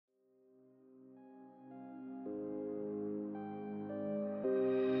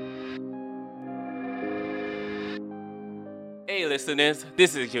Hey listeners,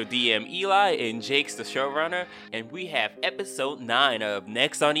 this is your DM Eli and Jake's the showrunner, and we have episode 9 of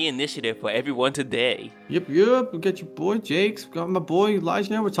Next on the Initiative for everyone today. Yep. We got your boy Jake's, got my boy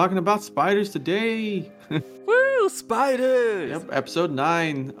Elijah. We're talking about spiders today. Woo, spiders! Yep, episode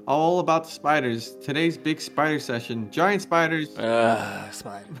 9, all about the spiders. Today's big spider session, giant spiders.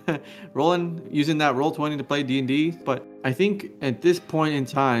 Spider. Rolling, using that Roll20 to play D&D. But I think at this point in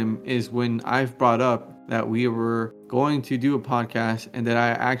time is when I've brought up that we were going to do a podcast and that I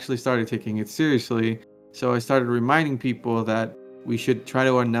actually started taking it seriously. So I started reminding people that we should try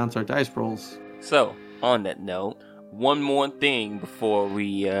to announce our dice rolls. So, on that note, one more thing before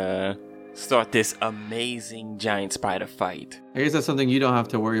we start this amazing giant spider fight. I guess that's something you don't have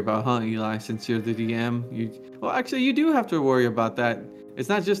to worry about, huh, Eli, since you're the DM. Well, actually, you do have to worry about that. It's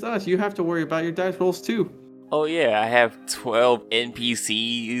not just us. You have to worry about your dice rolls, too. Oh yeah, I have 12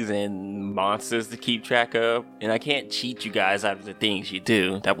 NPCs and monsters to keep track of, and I can't cheat you guys out of the things you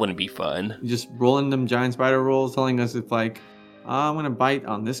do. That wouldn't be fun. You're just rolling them giant spider rolls, telling us it's like, I'm going to bite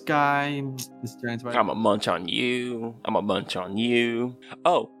on this guy, this giant spider. I'm going to munch on you. I'm going to munch on you.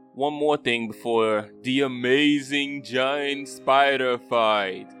 Oh, one more thing before the amazing giant spider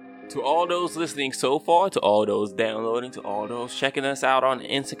fight. To all those listening so far, to all those downloading, to all those checking us out on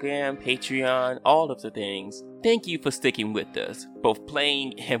Instagram, Patreon, all of the things, thank you for sticking with us. Both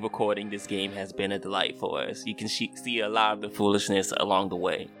playing and recording this game has been a delight for us. You can see a lot of the foolishness along the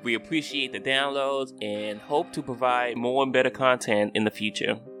way. We appreciate the downloads and hope to provide more and better content in the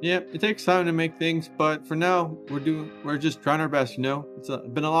future. Yep, it takes time to make things, but for now, we're just trying our best, you know? It's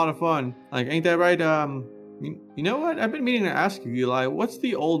been a lot of fun. Like, ain't that right, You know what? I've been meaning to ask you, Eli. What's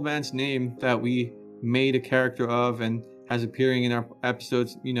the old man's name that we made a character of and has appearing in our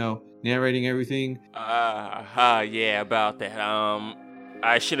episodes, you know, narrating everything? Yeah, about that.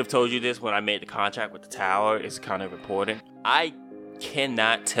 I should have told you this when I made the contract with the tower. It's kind of important. I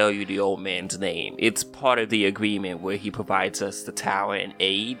cannot tell you the old man's name. It's part of the agreement where he provides us the tower and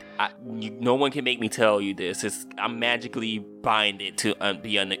aid. No one can make me tell you this. I'm magically binded to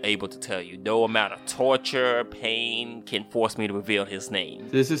be unable to tell you. No amount of torture, pain can force me to reveal his name.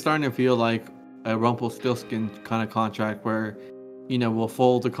 This is starting to feel like a Rumpelstiltskin kind of contract where, you know, we'll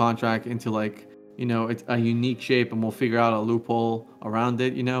fold the contract into like, you know, it's a unique shape and we'll figure out a loophole around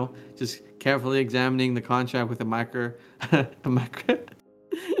it, you know, just carefully examining the contract with a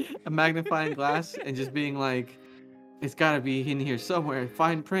magnifying glass and just being like, it's got to be in here somewhere.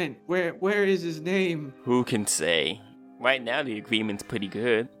 Fine print. Where is his name? Who can say? Right now, the agreement's pretty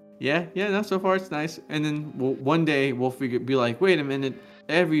good. Yeah, no, so far it's nice. And then one day we'll be like, wait a minute.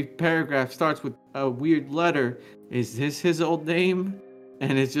 Every paragraph starts with a weird letter. Is this his old name?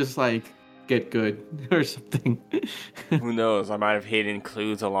 And it's just like, get good or something. Who knows? I might have hidden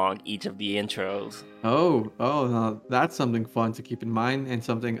clues along each of the intros. Oh, no, that's something fun to keep in mind and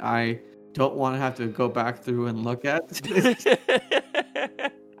something I don't want to have to go back through and look at.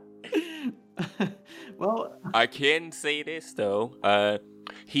 Well, I can say this though.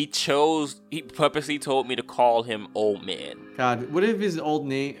 He purposely told me to call him Old Man. God, what if his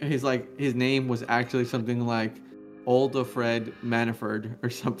name was actually something like Old Fred Manaford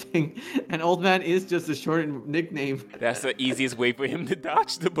or something, and Old Man is just a shortened nickname. That's the easiest way for him to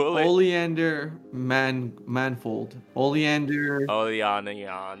dodge the bullet. Oleander Manfold. Oleander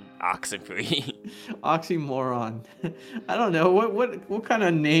Oxenfree. Oxymoron. I don't know what kind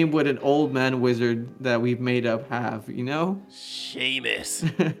of name would an old man wizard that we've made up have, you know? Seamus.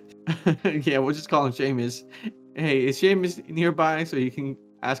 Yeah, we'll just call him Seamus. Hey, is Seamus nearby so you can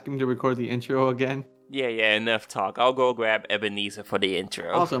ask him to record the intro again? Yeah, enough talk. I'll go grab Ebenezer for the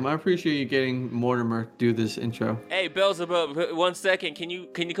intro. Awesome. I appreciate you getting Mortimer to do this intro. Hey, Beelzebub, 1 second. Can you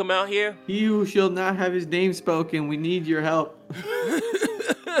come out here? He who shall not have his name spoken. We need your help.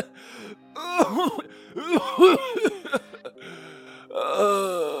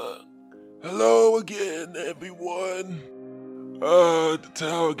 Hello again, everyone. The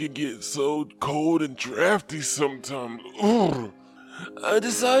tower can get so cold and drafty sometimes. I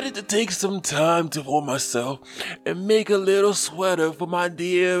decided to take some time for myself and make a little sweater for my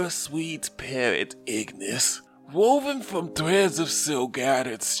dear, sweet parrot, Ignis. Woven from threads of silk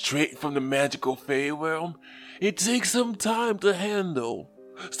gathered straight from the magical Fey realm, it takes some time to handle.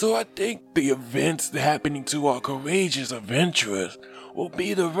 So I think the events happening to our courageous adventurers will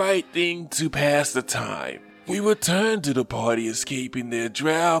be the right thing to pass the time. We returned to the party escaping their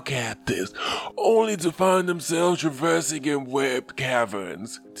drow captives, only to find themselves traversing in webbed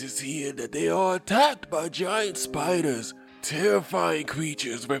caverns. 'Tis here that they are attacked by giant spiders, terrifying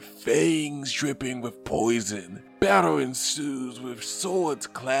creatures with fangs dripping with poison. Battle ensues with swords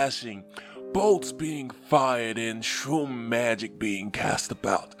clashing, bolts being fired and shroom magic being cast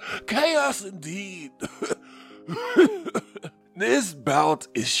about. Chaos indeed. This bout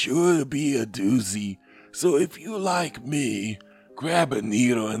is sure to be a doozy, so if you like me, grab a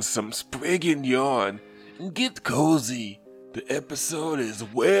needle and some spriggin' yarn and get cozy. The episode is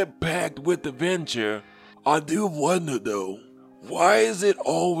web-packed with adventure. I do wonder though, why is it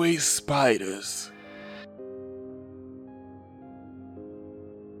always spiders?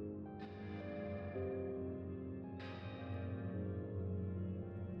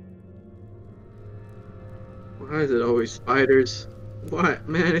 Why is it always spiders? What?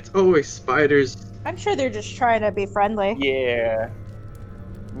 Man, it's always spiders. I'm sure they're just trying to be friendly. Yeah.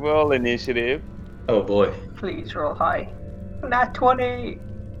 Roll initiative. Oh boy. Please roll high. Not 20.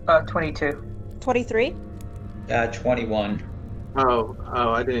 22. 23? 21. Oh,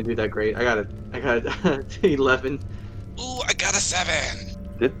 I didn't do that great. I got 11. Ooh, I got a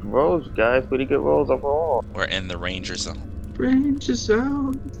 7. Good rolls, guys. Pretty good rolls overall. We're in the Ranger Zone. Ranger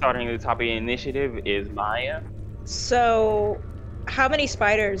Zone. Starting at the top of the initiative is Maya. So, how many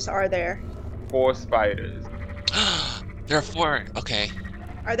spiders are there? 4 spiders. There are 4. Okay.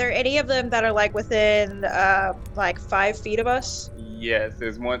 Are there any of them that are like within 5 feet of us? Yes,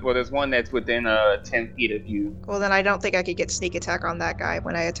 there's one. Well, there's one that's within 10 feet of you. Well, then I don't think I could get sneak attack on that guy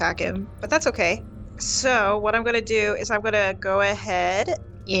when I attack him, but that's okay. So what I'm gonna do is I'm gonna go ahead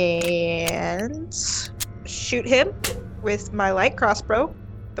and shoot him with my light crossbow,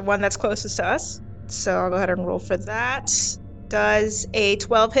 the one that's closest to us. So I'll go ahead and roll for that. Does a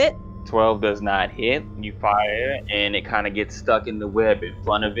 12 hit? 12 does not hit. You fire, and it kind of gets stuck in the web in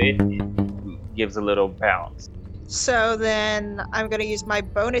front of it. It gives a little bounce. So then I'm going to use my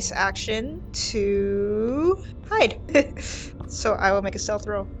bonus action to hide. So I will make a stealth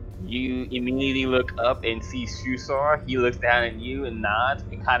roll. You immediately look up and see Shusar. He looks down at you and nods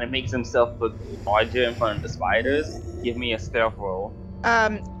and kind of makes himself look larger in front of the spiders. Give me a stealth roll.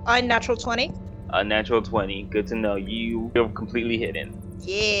 Unnatural 20. A natural 20. Good to know. You feel completely hidden.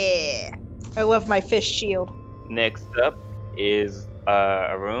 Yeah. I love my fish shield. Next up is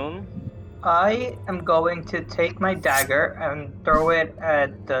Arun. I am going to take my dagger and throw it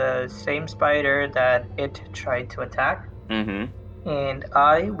at the same spider that it tried to attack. Mm-hmm. And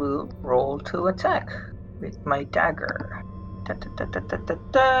I will roll to attack with my dagger.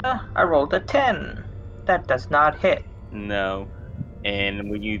 I rolled a 10. That does not hit. No. And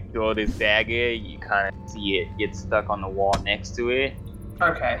when you throw this dagger, you kind of see it get stuck on the wall next to it.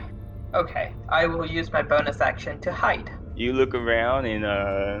 Okay. I will use my bonus action to hide. You look around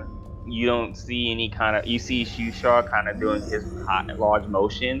and you don't see any kind of. You see Shushar kind of doing his large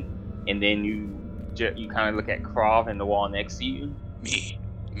motion, and then you kind of look at Krav and the wall next to you.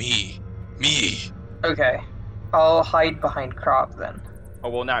 Me. Okay. I'll hide behind Krop then. Oh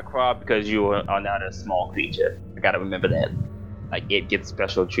well, not Krav because you are not a small creature. I gotta remember that. Like it gets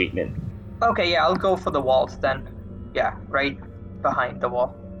special treatment. Okay, yeah, I'll go for the walls then. Yeah, right behind the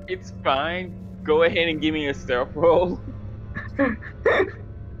wall. It's fine. Go ahead and give me a stealth roll.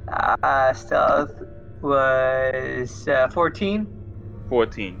 Stealth was 14.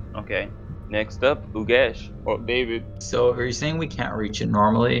 14. Okay. Next up, Ugesh or David. So are you saying we can't reach it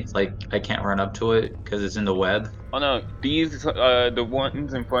normally? Like I can't run up to it because it's in the web? Oh no, these the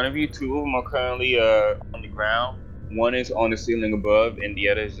ones in front of you. 2 of them are currently on the ground. One is on the ceiling above, and the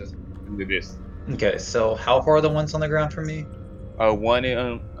other is just under this. Okay, so how far are the ones on the ground from me?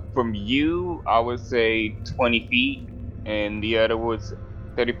 One from you, I would say 20 feet, and the other was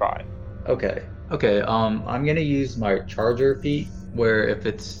 35. Okay. I'm gonna use my charger feet, where if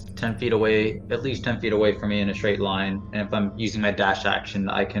it's 10 feet away, at least 10 feet away from me in a straight line, and if I'm using my dash action,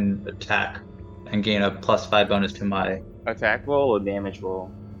 I can attack and gain a +5 bonus to my Attack roll or damage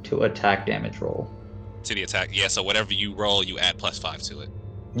roll? attack damage roll. To the attack. Yeah, so whatever you roll, you add +5 to it.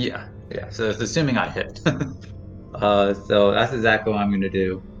 Yeah. So it's assuming I hit. So that's exactly what I'm gonna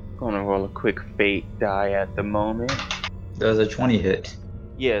do. Gonna roll a quick fate die at the moment. There's a 20 hit.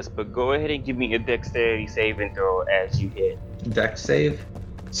 Yes, but go ahead and give me a dexterity saving throw as you hit. Dex save.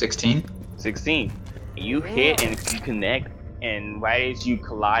 16. 16. You hit and you connect, and right as you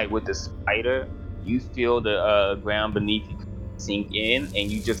collide with the spider, you feel the ground beneath you sink in,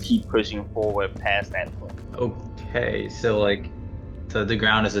 and you just keep pushing forward past that point. Okay, so the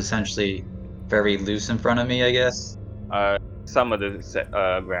ground is essentially very loose in front of me, I guess. Some of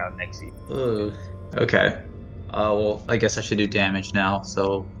the ground next to you. Ugh. Okay. Well, I guess I should do damage now.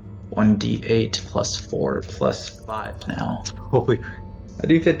 So 1d8 +4 +5 now. I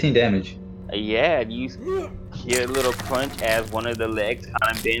do 15 damage. Yeah, you hear a little crunch as one of the legs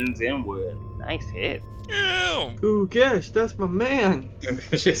kind of bends inward. Nice hit. Ew. Ooh, gosh, that's my man.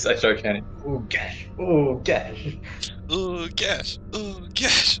 Just I start chanting. Oh gosh. Oh gosh. Oh gosh. Oh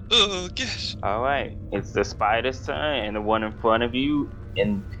gosh. Oh gosh. Alright, it's the spider's turn, and the one in front of you,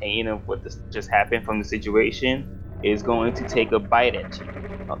 in pain of what just happened from the situation, is going to take a bite at you.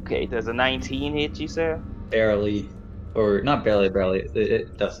 Okay, does a 19 hit you, sir? Barely, or not barely.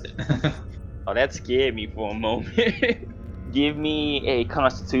 It does it. Oh, that scared me for a moment. Give me a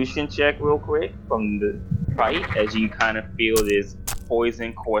constitution check real quick from the fight as you kind of feel this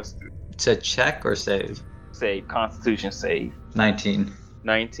poison course through. It's a check or save. Save, constitution save. 19.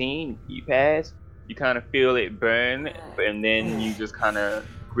 19, you pass. You kind of feel it burn, and then you just kind of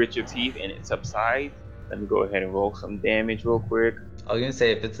grit your teeth and it subsides. Let me go ahead and roll some damage real quick. I was gonna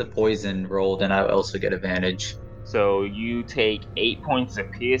say if it's a poison roll, then I would also get advantage. So you take 8 points of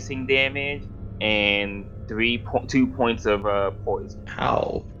piercing damage and 2 points of poison.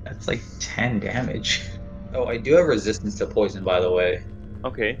 Ow, that's like 10 damage. Oh, I do have resistance to poison, by the way.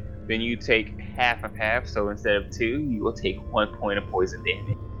 Okay, then you take half of half, so instead of 2, you will take 1 point of poison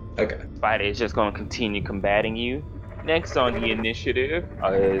damage. Okay. Spider is just going to continue combating you. Next on the initiative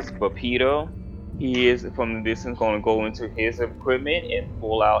is Vapedo. He is, from the distance, going to go into his equipment and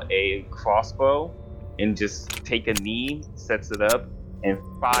pull out a crossbow and just take a knee, sets it up, and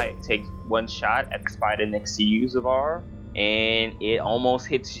takes one shot at the spider next to you, Zavar, and it almost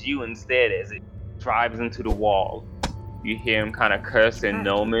hits you instead as it drives into the wall. You hear him kind of curse in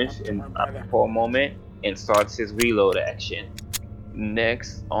Gnomish for a moment and starts his reload action.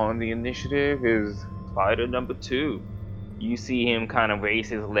 Next on the initiative is spider number 2. You see him kind of raise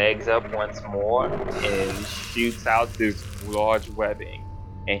his legs up once more and shoots out this large webbing.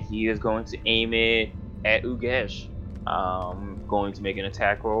 And he is going to aim it at Ugesh. Going to make an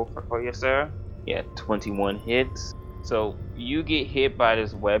attack roll for you, sir. Yeah, 21 hits. So you get hit by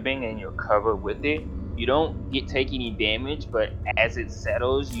this webbing and you're covered with it. You don't take any damage, but as it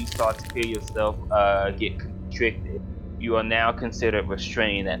settles, you start to feel yourself get constricted. You are now considered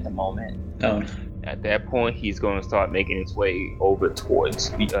restrained at the moment. Oh. At that point, he's going to start making his way over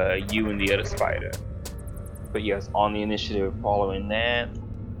towards you and the other spider. But yes, on the initiative following that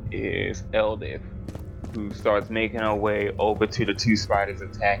is Eldith, who starts making her way over to the 2 spiders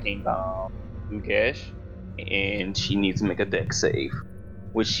attacking Ugesh, and she needs to make a dex save,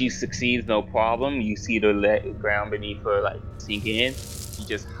 which she succeeds no problem. You see the ground beneath her like sink in. She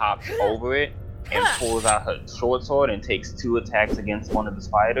just hops over it and pulls out her short sword and takes 2 attacks against one of the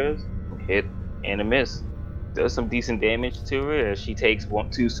spiders. Hit and a miss. Does some decent damage to her as she takes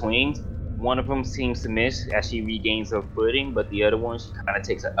 2 swings. One of them seems to miss as she regains her footing, but the other one, she kind of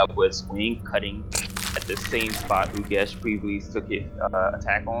takes an upward swing, cutting at the same spot Ugesh previously took his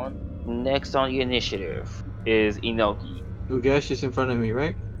attack on. Next on the initiative is Inoki. Ugesh is in front of me,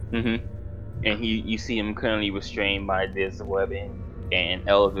 right? Mm-hmm. And you see him currently restrained by this webbing, and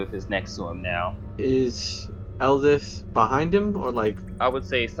Eldith is next to him now. Is Eldith behind him, or like? I would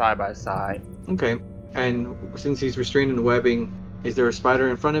say side by side. Okay. And since he's restrained in the webbing, is there a spider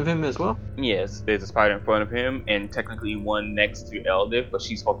in front of him as well? Yes, there's a spider in front of him, and technically one next to Eldith, but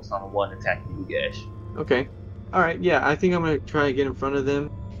she's focused on the one attacking Ugesh. Okay. Alright, yeah, I think I'm gonna try to get in front of them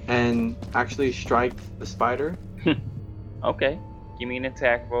and actually strike the spider. Okay. Give me an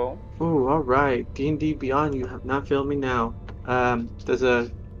attack roll. Ooh, alright. D&D Beyond, you have not failed me now. Does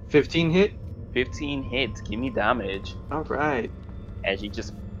a 15 hit? 15 hits. Give me damage. Alright. As you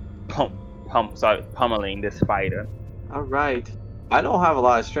just pummeling this spider. Alright. I don't have a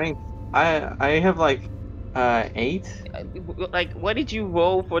lot of strength. I have like 8? Like, what did you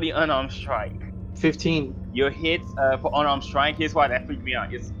roll for the unarmed strike? 15. Your hits for unarmed strike, here's why that freaked me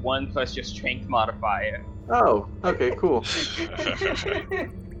out. It's 1 plus your strength modifier. Oh, okay, cool.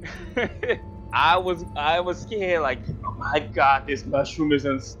 I was scared, like, oh my god, this mushroom is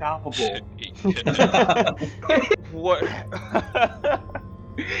unstoppable. What?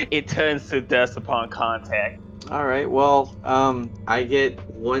 It turns to dust upon contact. Alright, well, I get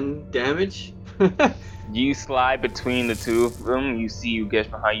 1 damage. You slide between the 2 of them. You see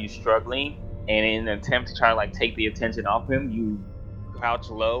Ugesh behind you struggling, and in an attempt to try to like take the attention off him, you crouch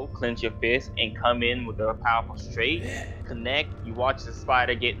low, clench your fist, and come in with a powerful straight. Connect. You watch the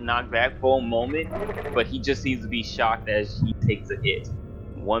spider get knocked back for a moment, but he just seems to be shocked as he takes a hit.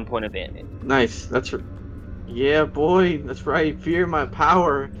 1 point of damage. Nice. Yeah, boy, that's right. Fear my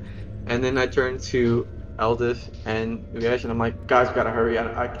power. And then I turn to Eldith and Ugesh, and I'm like, guys, gotta hurry.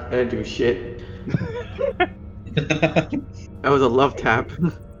 I can't do shit. That was a love tap,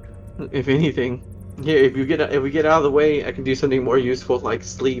 if anything. Here, if we get out of the way, I can do something more useful like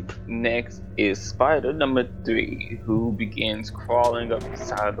sleep. Next is spider number 3, who begins crawling up the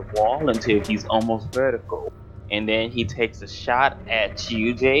side of the wall until he's almost vertical. And then he takes a shot at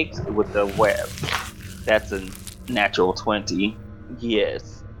you, Jake, with the web. That's a natural 20.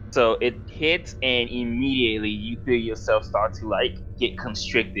 Yes. So it hits, and immediately you feel yourself start to get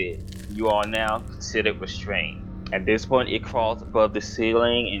constricted. You are now considered restrained. At this point, it crawls above the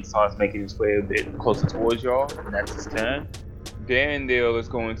ceiling and starts making its way a bit closer towards y'all, and that's its turn. Darendale is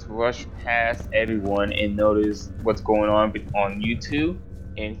going to rush past everyone and notice what's going on you two,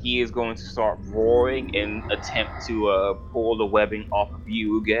 and he is going to start roaring and attempt to pull the webbing off of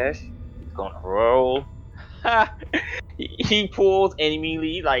you, Ugesh. He's going to roll. He pulls and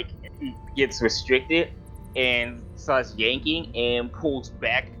immediately gets restricted and starts yanking and pulls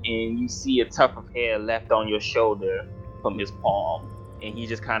back, and you see a tuft of hair left on your shoulder from his palm, and he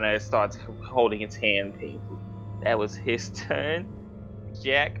just kind of starts holding his hand painfully. That was his turn.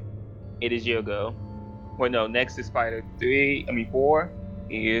 Jack, it is your go. Well, no, next is Spider 4.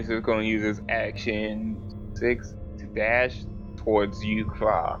 He is going to use his action 6 to dash towards you,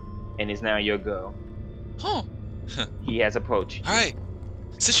 Kra, and it's now your go. Huh. He has approached. Alright.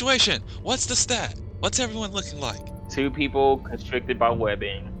 Situation. What's the stat? What's everyone looking like? 2 people constricted by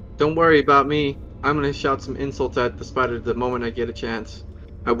webbing. Don't worry about me. I'm gonna shout some insults at the spider the moment I get a chance.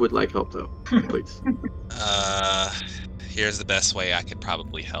 I would like help though, please. Here's the best way I could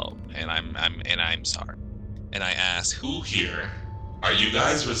probably help, and I'm sorry. And I ask, Who here? Are you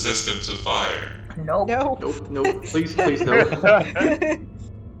guys resistant to fire? Nope. No. Nope. Please no.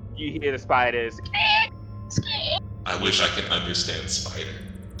 You hear the spiders. I wish I could understand spider,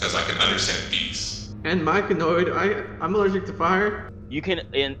 because I can understand beast. And myconoid, I'm allergic to fire. You can,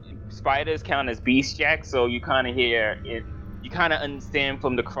 and spiders count as beast, Jack, so you kind of hear it. You kind of understand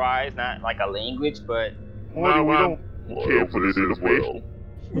from the cries, not like a language, but We don't care what it is well.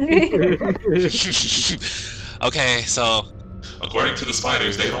 okay, so According to the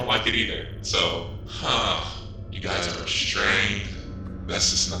spiders, they don't like it either. So, you guys are restrained.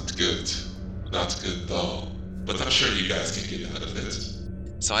 That's just not good. Not good though. But I'm sure you guys can get out of this.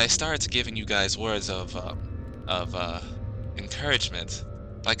 So I started giving you guys words of encouragement.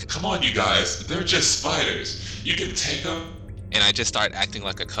 Like, Come on, you guys. They're just spiders. You can take them. and I just start acting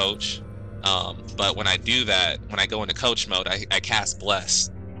like a coach. But when I do that, when I go into coach mode, I cast Bless.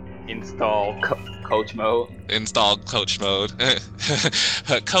 install coach mode. Install coach mode.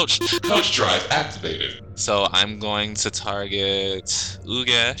 Coach. Drive activated. So I'm going to target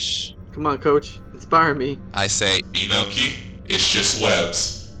Ugesh. Come on, coach, inspire me. I say, Inoki, it's just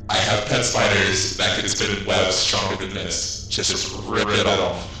webs. I have pet spiders that can spin in webs stronger than this. Just rip it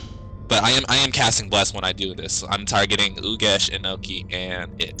off. but I am casting Bless when I do this. I'm targeting Ugesh, Inoki, and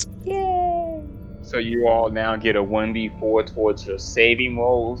it. Yay! So you all now get a 1d4 towards your saving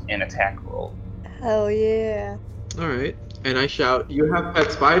rolls and attack roll. Hell yeah. All right, and I shout, "You have pet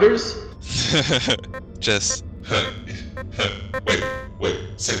spiders?" Just Wait,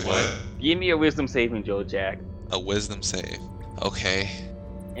 say what? Give me a wisdom saving, Joe Jack. a wisdom save. Okay.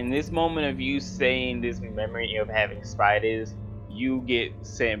 In this moment of you saying this memory of having spiders, you get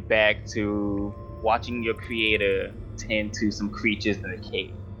sent back to watching your creator tend to some creatures in the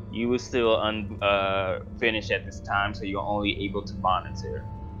cave. You were still finished at this time, so you're only able to monitor.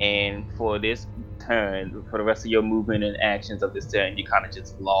 And for this turn, for the rest of your movement and actions of this turn, you kind of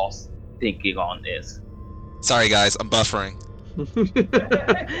just lost thinking on this. Sorry guys, I'm buffering.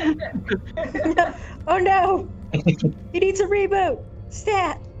 Oh no! He needs a reboot!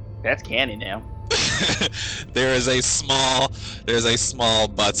 Stat! That's canon now. There's a small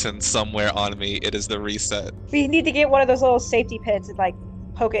button somewhere on me. It is the reset. We need to get one of those little safety pins and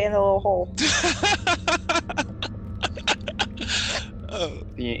poke it in the little hole.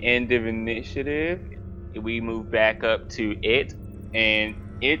 The end of initiative, we move back up to it, and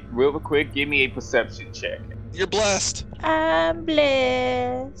it, real quick, give me a perception check. You're blessed. I'm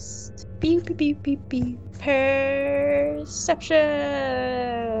blessed. Beep, beep, beep, beep, beep. Perception.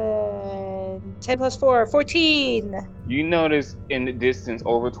 10 plus 4, 14. You notice in the distance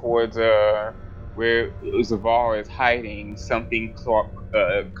over towards where Zavar is hiding, something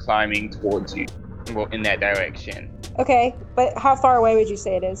climbing towards you. Well, in that direction. Okay, but how far away would you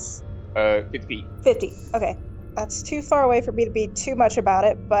say it is? 50 feet. 50. Okay. That's too far away for me to be too much about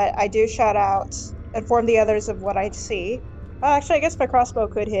it, but I do shout out, inform the others of what I see. Well, actually, I guess my crossbow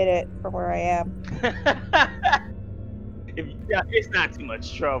could hit it from where I am. It's not too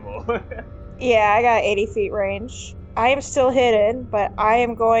much trouble. Yeah, I got 80 feet range. I am still hidden, but I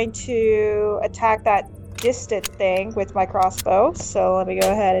am going to attack that distant thing with my crossbow. So let me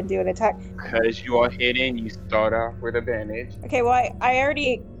go ahead and do an attack. Because you are hidden, you start off with advantage. Okay, well, I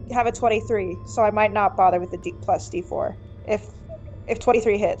already have a 23, so I might not bother with the plus D4 if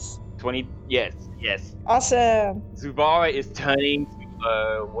 23 hits. 20. Yes. Awesome. Zuvara is turning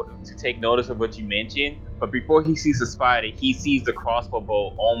to take notice of what you mentioned, but before he sees the spider, he sees the crossbow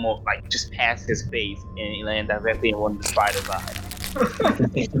bolt almost like just past his face and land directly in one of the spider's eyes.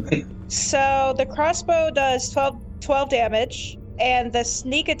 So the crossbow does 12 damage, and the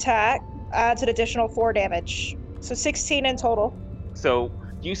sneak attack adds an additional 4 damage. So 16 in total. So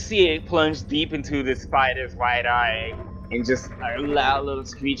you see it plunge deep into the spider's right eye, and just a loud little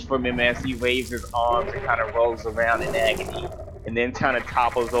screech from him as he waves his arms and kind of rolls around in agony, and then kind of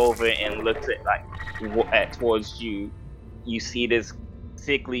topples over and looks towards you. You see this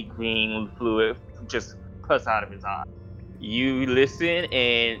sickly green fluid just puss out of his eye. You listen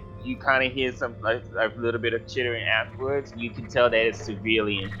and you kind of hear some like a little bit of chittering afterwards. You can tell that it's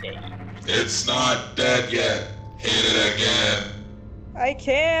severely in pain. It's not dead yet. Hit it again. I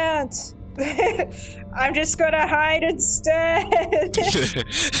can't. I'm just gonna hide instead.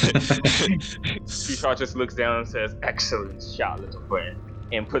 Tushar just looks down and says, "Excellent shot, little friend,"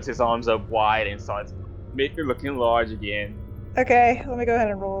 and puts his arms up wide and starts looking large again. Okay, let me go ahead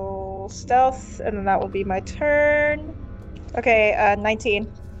and roll stealth, and then that will be my turn. Okay, 19.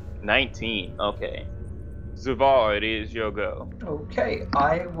 19. Okay. Zuvar, it is your go. Okay,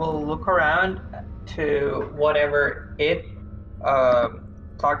 I will look around to whatever it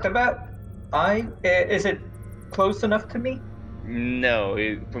talked about. Is it close enough to me? No,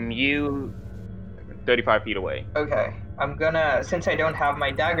 from you, 35 feet away. Okay, I'm gonna, since I don't have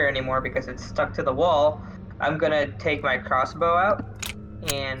my dagger anymore because it's stuck to the wall, I'm gonna take my crossbow out,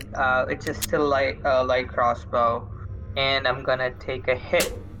 and it's just still light crossbow, and I'm gonna take a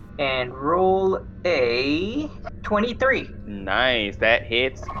hit and roll a 23. Nice, that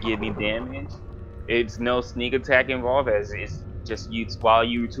hits. Give me damage. It's no sneak attack involved, as it's just you. While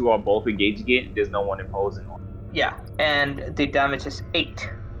you two are both engaging it, there's no one imposing on it. Yeah, and the damage is 8.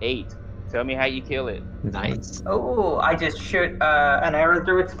 8. Tell me how you kill it. Nice. Oh, I just shoot an arrow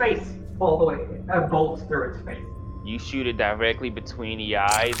through its face, all the way, a bolt through its face. You shoot it directly between the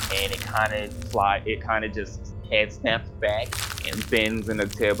eyes, and it kind of just head snaps back and bends in a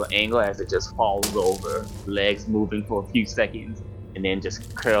terrible angle as it just falls over, legs moving for a few seconds, and then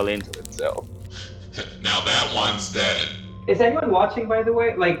just curl into itself. Now that one's dead. Is anyone watching, by the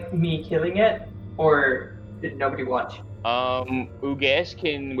way? Like me killing it, or did nobody watch? Ugesh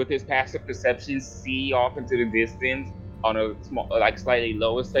can, with his passive perception, see off into the distance on a small, like slightly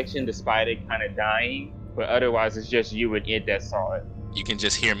lower section, the spider kind of dying. But otherwise, it's just you and it that saw it. You can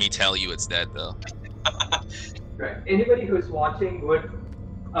just hear me tell you it's dead, though. Right. Anybody who's watching would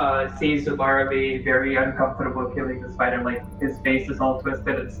see Zubara be very uncomfortable killing the spider. Like his face is all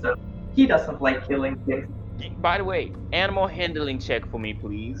twisted and stuff. He doesn't like killing things. By the way, animal handling check for me,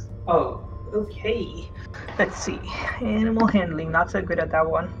 please. Oh, okay. Let's see. Animal handling, not so good at that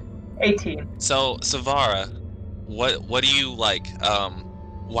one. 18. So, Savara, what do you like?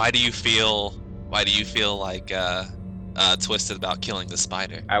 Why do you feel like twisted about killing the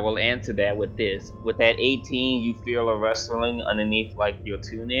spider? I will answer that with this. With that 18, you feel a rustling underneath like your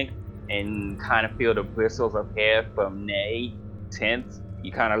tunic and kind of feel the bristles of hair from Nay tense.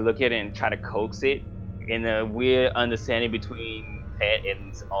 You kind of look at it and try to coax it. In a weird understanding between pet and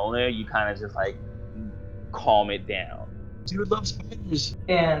its owner, you kind of just like calm it down. Dude loves spiders.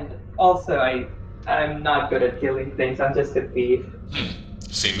 And also, I'm not good at killing things. I'm just a thief.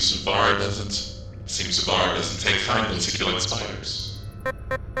 Seems Zavar doesn't take kindly to killing spiders.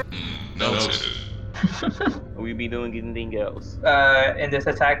 Noted. Will you be doing anything else? In this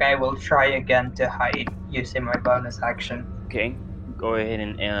attack, I will try again to hide using my bonus action. Okay, go ahead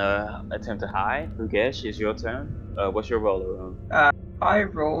and attempt to hide. Ugesh, it's your turn. What's your roll around? I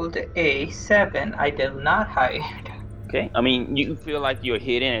rolled a 7. I did not hide. Okay, I mean, you feel like you're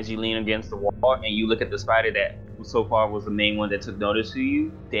hidden as you lean against the wall and you look at the spider that so far was the main one that took notice of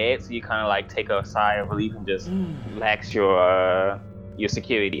you dead, so you kind of like take a sigh of relief and just relax your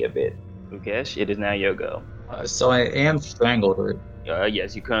security a bit. Ugesh, it is now your go. So I am strangled, right?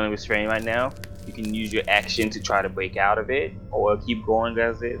 Yes, you're currently restrained right now. You can use your action to try to break out of it, or keep going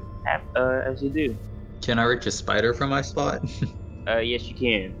as you do. Can I reach a spider from my spot? Yes, you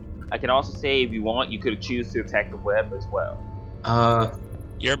can. I can also say, if you want, you could choose to attack the web as well.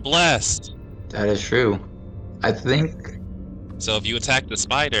 You're blessed. That is true. I think. So if you attack the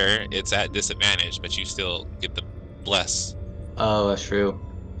spider, it's at disadvantage, but you still get the bless. Oh, that's true.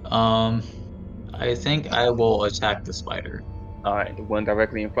 I think I will attack the spider. All right, the one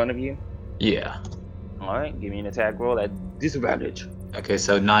directly in front of you. Yeah. All right, give me an attack roll at disadvantage. Okay,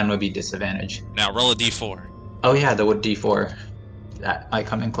 so 9 would be disadvantage. Now roll a d4. Oh yeah, the wood D4. That might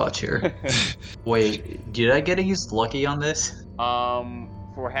come in clutch here. Wait, did I get to use lucky on this?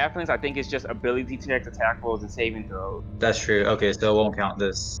 For halflings, I think it's just ability checks, attack rolls, and saving throws. That's true. Okay, so it won't count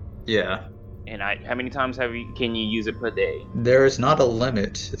this. Yeah. And how many times can you use it per day? There is not a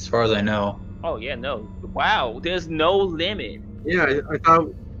limit, as far as I know. Oh yeah, no. Wow, there's no limit. Yeah,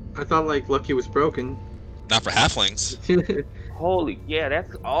 I thought like Lucky was broken. Not for halflings. Holy, yeah,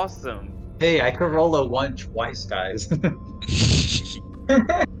 that's awesome. Hey, I could roll a 1 twice, guys.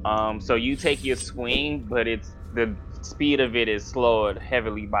 So you take your swing, but the speed of it is slowed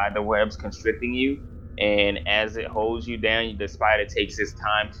heavily by the webs constricting you. And as it holds you down, the spider takes its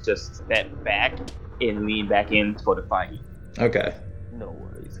time to just step back and lean back in for the fight. Okay. No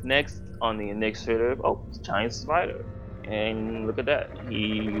worries. Next on the initiative, it's a giant spider. And look at that.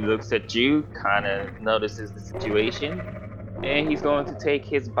 He looks at you, kind of notices the situation, and he's going to take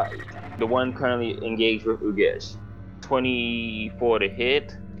his bite. The one currently engaged with Ugesh. 24 to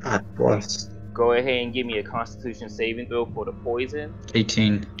hit. Plus. Go ahead and give me a Constitution saving throw for the poison.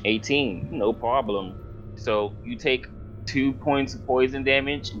 18. 18, no problem. So you take 2 points of poison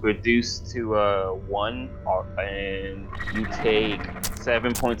damage, reduced to 1, and you take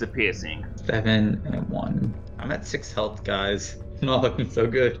 7 points of piercing. 7 and 1. I'm at 6 health, guys. Not looking so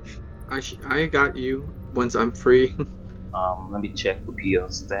good. I got you once I'm free. Let me check the PO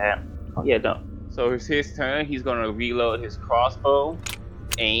stat. Oh yeah, done. So it's his turn. He's gonna reload his crossbow,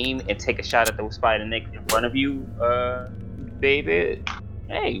 aim, and take a shot at the spider neck in front of you, David.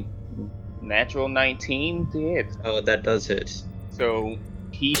 Hey, natural 19 to hit. Oh, that does hit. So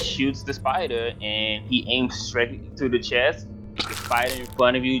he shoots the spider and he aims straight to the chest. The spider in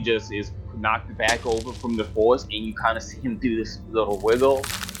front of you just is knocked back over from the force, and you kind of see him do this little wiggle.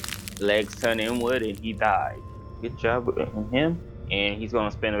 Legs turn inward, and he died. Good job on him. And he's going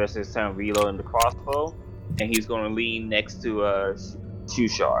to spend the rest of his time reloading the crossbow, and he's going to lean next to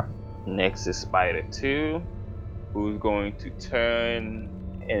Shushar. Next is Spider 2, who's going to turn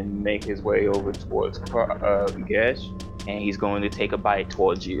and make his way over towards Ugesh, and he's going to take a bite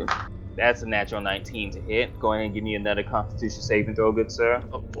towards you. That's a natural 19 to hit. Go ahead and give me another Constitution saving throw, good sir.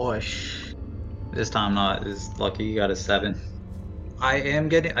 Oh boy. This time not. This is lucky. You got a 7.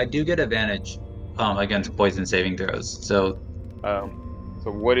 I do get advantage against poison saving throws. So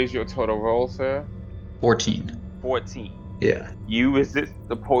what is your total roll, sir? 14. 14. Yeah. You resist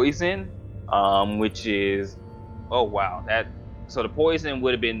the poison, which is, oh wow, so the poison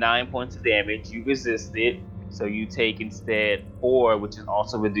would have been 9 points of damage. You resist it, so you take instead 4, which is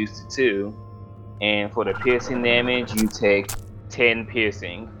also reduced to 2. And for the piercing damage, you take 10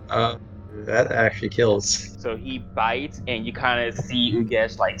 piercing. That actually kills. So he bites, and you kind of see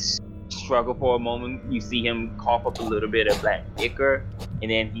Ugesh like struggle for a moment. You see him cough up a little bit of black ichor, and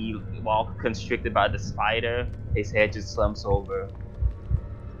then he, while constricted by the spider, his head just slumps over.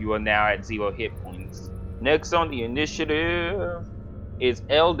 You are now at 0 hit points. Next on the initiative is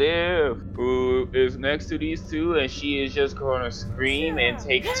Eldiv, who is next to these two, and she is just going to scream and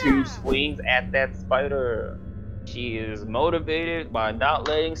take 2 swings at that spider. She is motivated by not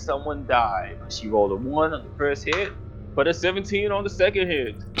letting someone die. She rolled a 1 on the first hit, but a 17 on the second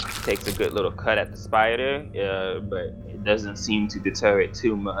hit. Takes a good little cut at the spider, but it doesn't seem to deter it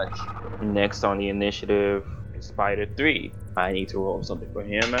too much. Next on the initiative is Spider 3. I need to roll something for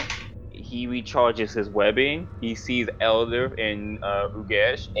him. He recharges his webbing. He sees Eldiv and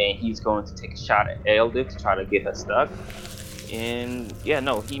Ugesh, and he's going to take a shot at Eldiv to try to get her stuck. And yeah,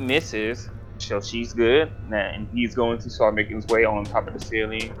 no, he misses. So she's good. And he's going to start making his way on top of the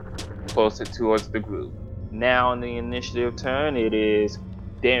ceiling, closer towards the group. Now on the initiative turn, it is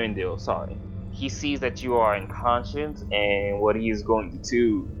Darendil, sorry. He sees that you are unconscious, and what he is going to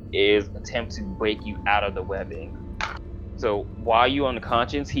do is attempt to break you out of the webbing. So while you're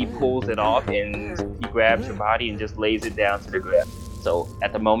unconscious, he pulls it off and he grabs your body and just lays it down to the ground. So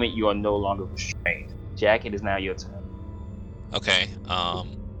at the moment, you are no longer restrained. Jack, it is now your turn. Okay, I'm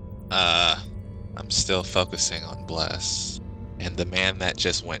still focusing on Bless. And the man that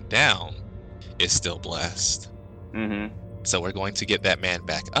just went down is still blessed. Mm-hmm. So we're going to get that man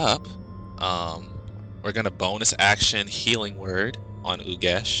back up. We're going to bonus action healing word on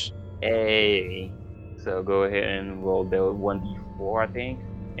Ugesh. Hey. So go ahead and roll the 1d4, I think.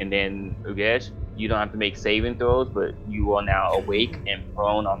 And then Ugesh, you don't have to make saving throws, but you are now awake and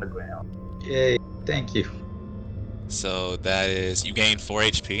prone on the ground. Yay, thank you. So that is, you gain 4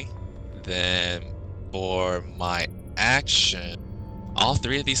 HP. Then for my action, all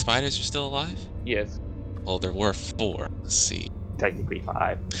 3 of these spiders are still alive? Yes. Well, there were 4. Let's see. technically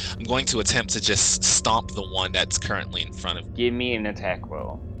 5. I'm going to attempt to just stomp the one that's currently in front of me. Give me an attack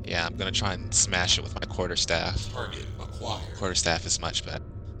roll. Yeah, I'm gonna try and smash it with my quarterstaff. Target acquired. Quarterstaff is much better.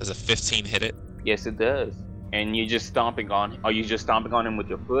 Does a 15 hit it? Yes, it does. And you're just stomping on. Are you just stomping on him with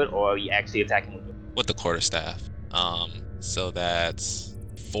your foot, or are you actually attacking him with your With the quarterstaff. So that's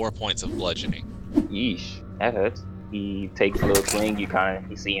 4 points of bludgeoning. Yeesh, that hurts. He takes a little swing.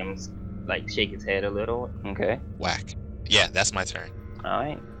 You see him like shake his head a little. Okay. Whack. Yeah, that's my turn. All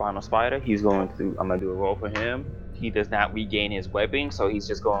right. Final spider. I'm gonna do a roll for him. He does not regain his weapon, so he's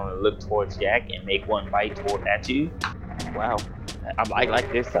just going to look towards Jack and make one bite at you. Wow. I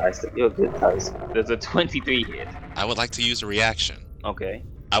like this dice. You're a good dice. There's a 23 hit. I would like to use a reaction. Okay.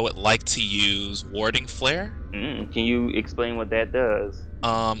 I would like to use Warding Flare. Can you explain what that does?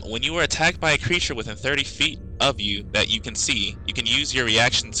 When you are attacked by a creature within 30 feet of you that you can see, you can use your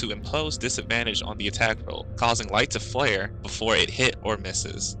reaction to impose disadvantage on the attack roll, causing light to flare before it hit or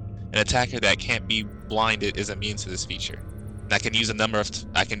misses. An attacker that can't be blinded is immune to this feature. And I can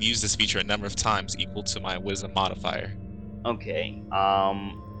use this feature a number of times equal to my wisdom modifier. Okay.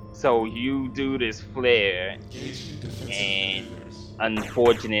 So you do this flare, and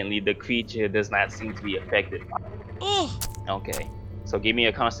unfortunately, the creature does not seem to be affected by it. Oh, Okay. So give me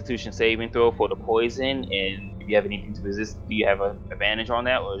a Constitution saving throw for the poison, and if you have anything to resist, do you have an advantage on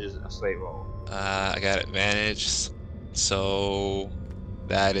that, or just a straight roll? I got advantage. So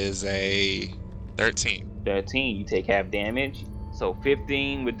that is a 13. 13, you take half damage. So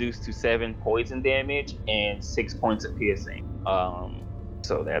 15 reduced to 7 poison damage and 6 points of piercing.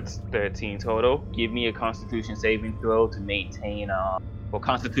 So that's 13 total. Give me a Constitution saving throw to maintain, or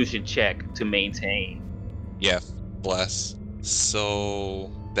Constitution check to maintain. Yeah, bless.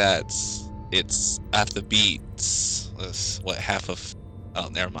 So it's I have to beat half of. Oh,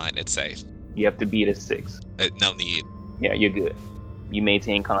 never mind. It's safe. You have to beat a 6. No need. Yeah, you're good. You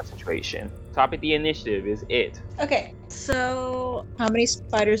maintain concentration. Top of the initiative is it. Okay, so how many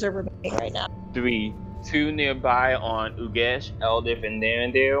spiders are remaining right now? 3. 2 nearby on Ugesh, Eldif, and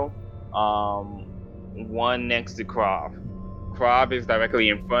Darendale. 1 next to Krav. Krav is directly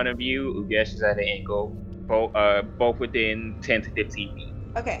in front of you. Ugesh is at an angle. Both within 10 to 15 feet.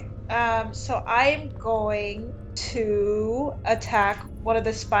 Okay, so I'm going to attack one of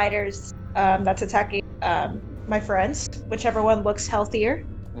the spiders that's attacking my friends, whichever one looks healthier.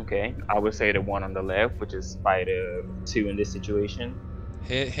 Okay, I would say the one on the left, which is Spider 2 in this situation.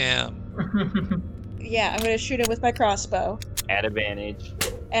 Hit him. Yeah, I'm going to shoot him with my crossbow. At advantage.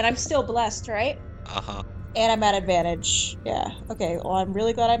 And I'm still blessed, right? Uh-huh. And I'm at advantage. Yeah. Okay, well, I'm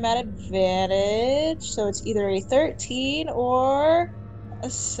really glad I'm at advantage. So it's either a 13 or a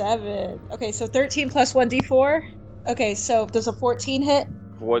 7. Okay, so 13 plus 1d4. Okay, so does a 14 hit?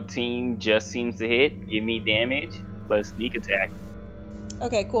 14 just seems to hit. Give me damage plus sneak attack.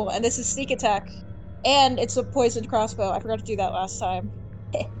 Okay, cool. And this is sneak attack. And it's a poisoned crossbow. I forgot to do that last time.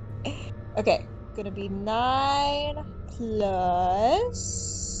 Okay, gonna be 9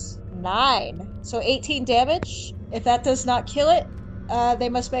 plus 9. So 18 damage. If that does not kill it, they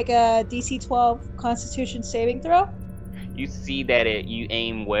must make a DC 12 Constitution saving throw. You see that you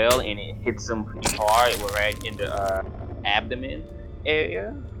aim well and it hits them pretty hard. We're right in the abdomen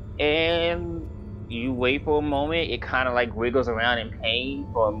area. And you wait for a moment. It kind of like wiggles around in pain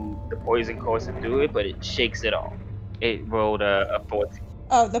from the poison coursing through it, but it shakes it off. It rolled a 14.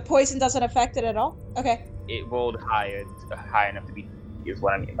 Oh, the poison doesn't affect it at all? Okay. It rolled high enough to be, is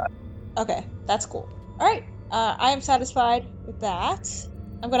what I mean by it. Okay, that's cool. All right, I am satisfied with that.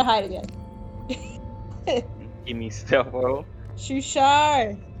 I'm gonna hide again. Give me stealth roll.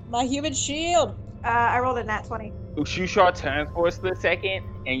 Shushar, my human shield. I rolled a nat 20. Shushar turns for a split second,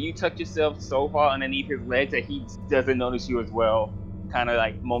 and you tuck yourself so far underneath his legs that he doesn't notice you as well. Kind of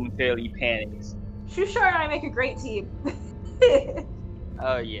like momentarily panics. Shushar and I make a great team.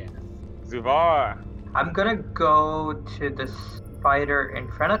 Oh yeah. Zuvar. I'm gonna go to the spider in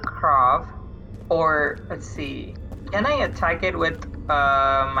front of Krav, or let's see, can I attack it with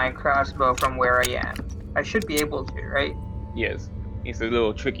my crossbow from where I am? I should be able to, right? Yes. It's a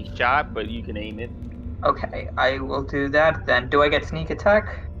little tricky shot, but you can aim it. Okay, I will do that then. Do I get sneak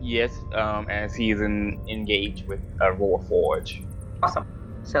attack? Yes, as he is engaged with a Roar Forge. Awesome.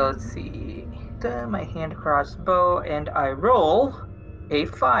 So let's see. My hand crossbow, and I roll a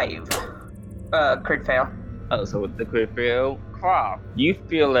 5. Crit fail. Oh, so with the crit fail, Krav, you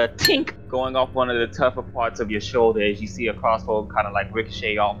feel a tink going off one of the tougher parts of your shoulder as you see a crossbow kind of like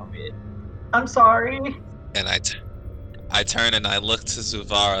ricochet off of it. I'm sorry. And I turn and I look to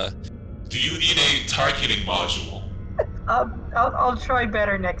Zuvara. Do you need a targeting module? I'll try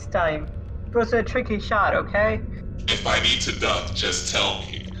better next time. It was a tricky shot, okay? If I need to duck, just tell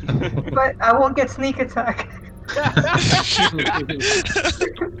me. But I won't get sneak attack.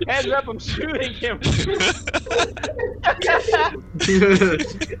 Heads up, I'm shooting him.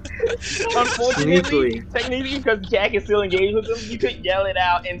 Unfortunately, Sneakily. technically, because Jack is still engaged with him, you could yell it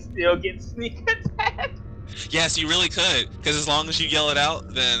out and still get sneak attack. Yes, you really could. Because as long as you yell it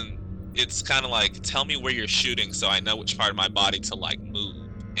out, then it's kind of like, tell me where you're shooting so I know which part of my body to like move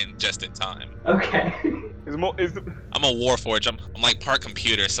in just in time. Okay. It's more, it's, I'm a Warforge. I'm like part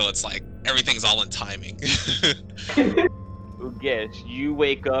computer, so it's like everything's all in timing. Yes, you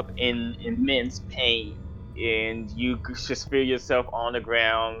wake up in immense pain, and you just feel yourself on the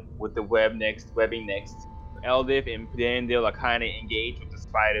ground with the webbing next. Eldif and Dandil are kind of engaged with the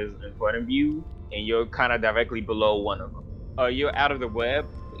spiders in front of you, and you're kind of directly below one of them. You're out of the web.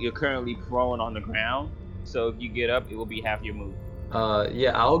 You're currently prone on the ground, so if you get up, it will be half your move.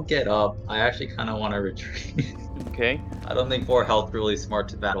 Yeah, I'll get up. I actually kind of want to retreat. Okay, I don't think 4 health really smart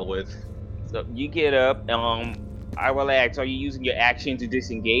to battle with. so you get up. I will ask: are you using your action to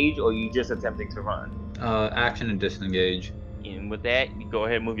disengage, or are you just attempting to run? Action and disengage. And with that, you go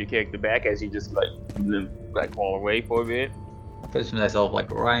ahead and move your character back as you just like fall away for a bit. Push myself like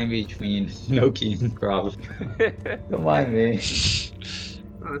right in between Noki and Rob. Don't mind me.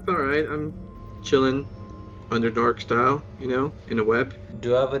 It's alright. I'm chilling Underdark style, in a web.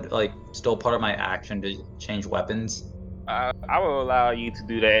 Do I have it like still part of my action to change weapons? I will allow you to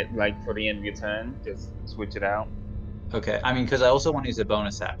do that like for the end of your turn. Just switch it out. Okay, I mean, because I also want to use a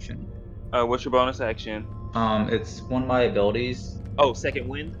bonus action. What's your bonus action? It's one of my abilities. Oh, second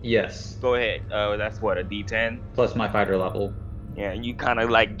wind. Yes, Go ahead. That's what, a D10. plus my fighter level. Yeah, you kind of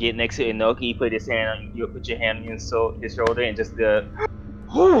like get next to Inoki, put your hand on his shoulder, and just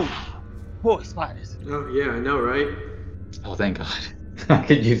whew, boy, spiders. Oh, yeah, I know, right? Oh, thank God. I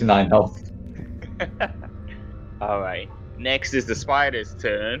could use 9 health. All right. Next is the spider's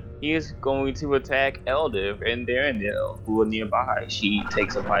turn. He is going to attack Eldif and Darendil, who are nearby. She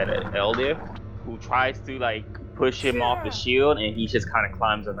takes a bite at Eldif, who tries to like push him off the shield, and he just kind of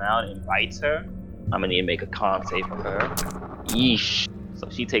climbs around and bites her. I'm gonna need to make a con save for her. Yeesh. So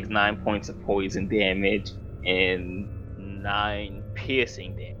she takes 9 points of poison damage and 9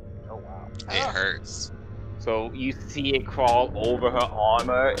 piercing damage. Oh wow. It hurts. So you see it crawl over her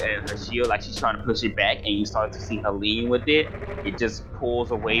armor and her shield, like she's trying to push it back, and you start to see her lean with it. It just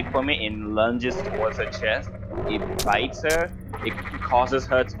pulls away from it and lunges towards her chest. It bites her. It causes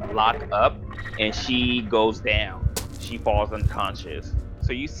her to lock up, and she goes down. She falls unconscious.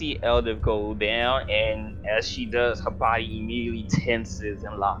 So you see Eldif go down, and as she does, her body immediately tenses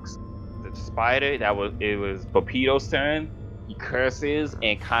and locks. The spider, it was Bopito's turn. He curses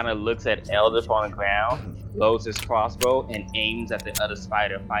and kind of looks at Eldif on the ground, loads his crossbow, and aims at the other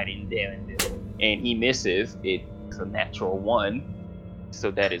spider fighting Darendil. And he misses. It's a natural 1.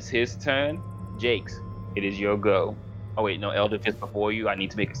 So that is his turn. Jakes, it is your go. Oh wait, no, Eldif is before you. I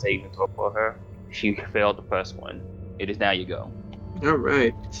need to make a saving throw for her. She failed the first one. It is now your go.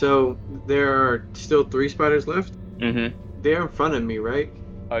 Alright, so there are still 3 spiders left? Mm-hmm. They're in front of me, right?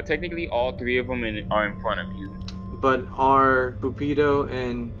 Technically, all 3 of them are in front of you. But are Pupito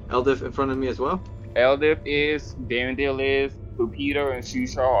and Eldif in front of me as well? Eldif is, Darendil is, Pupito and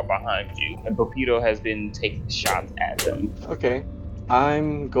Shusha are behind you, and Pupito has been taking shots at them. Okay.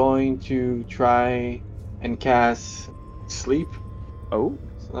 I'm going to try and cast Sleep. Oh?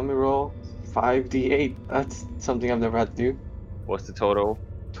 So let me roll 5d8. That's something I've never had to do. What's the total?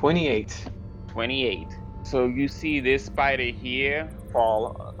 28. 28. So you see this spider here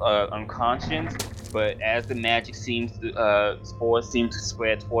fall unconscious, but as the magic spores seem to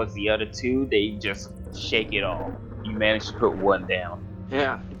spread towards the other 2, they just shake it off. You manage to put 1 down.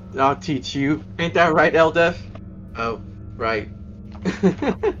 Yeah, I'll teach you. Ain't that right, Eldef? Oh, right.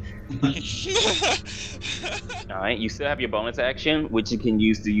 Alright, you still have your bonus action, which you can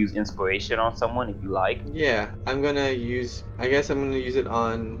use to use inspiration on someone if you like. Yeah, I guess I'm gonna use it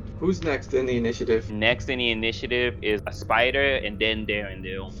on, who's next in the initiative? Next in the initiative is a spider and then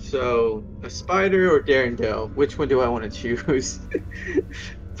Darendil. So, a spider or Darendil? Which one do I want to choose?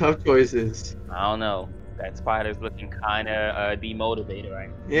 Tough choices. I don't know. That spider's looking kind of demotivated right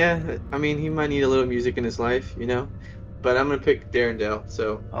now. Yeah, I mean, he might need a little music in his life, But I'm gonna pick Darendil,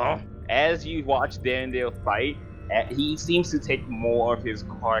 so. As you watch Darendil fight, he seems to take more of his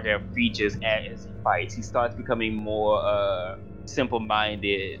cardiac features as he fights. He starts becoming more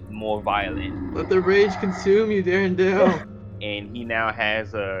simple-minded, more violent. Let the rage consume you, Darendil. And he now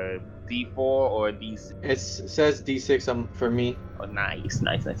has a D4 or a D6. It says D6 for me. Oh, nice.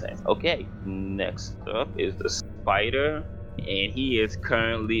 Okay, next up is the spider. and he is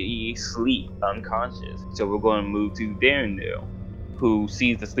currently asleep, unconscious. So we're going to move to Darendale, who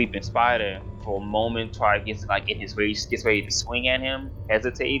sees the sleeping spider for a moment, gets ready to swing at him,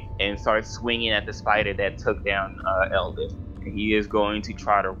 hesitates, and starts swinging at the spider that took down Eldith. He is going to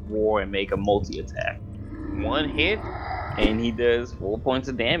try to roar and make a multi-attack. One hit, and he does 4 points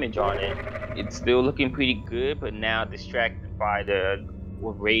of damage on it. It's still looking pretty good, but now distracted by the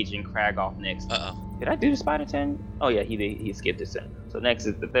raging Kragoff next. Did I do the spider turn? Oh yeah, he skipped his turn. So next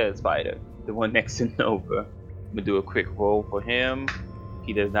is the third spider, the one next to Nova. I'm gonna do a quick roll for him.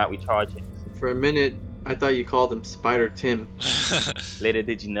 He does not recharge it. For a minute, I thought you called him Spider Tim. Later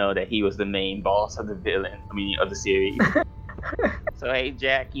did you know that he was the main boss of of the series. So hey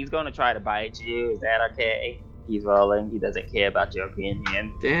Jack, he's gonna try to bite you. Is that okay? He's rolling. He doesn't care about your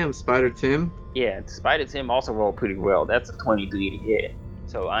opinion. Damn, Spider Tim. Yeah, Spider Tim also rolled pretty well. That's a 23 to hit.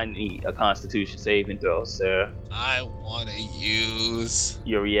 So I need a Constitution saving throw, sir. I want to use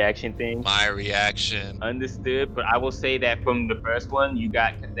Your reaction thing. my reaction. Understood, but I will say that from the first one, you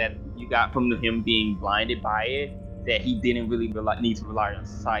got from him being blinded by it that he didn't really need to rely on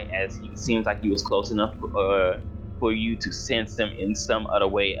sight, as he seems like he was close enough for you to sense him in some other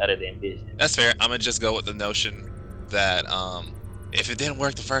way other than vision. That's fair. I'm gonna just go with the notion that if it didn't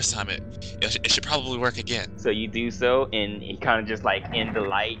work the first time, it should probably work again. So you do so, and he kind of just like in the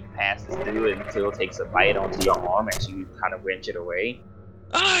light passes through until it takes a bite onto your arm as you kind of wrench it away.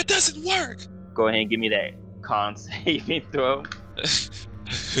 It doesn't work. Go ahead and give me that con saving throw.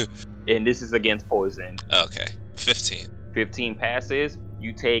 And this is against poison. Okay, 15. 15 passes.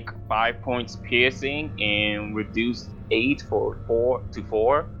 You take 5 points piercing and reduce 8 to 4.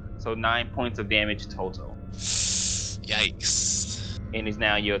 So 9 points of damage total. Yikes. And it's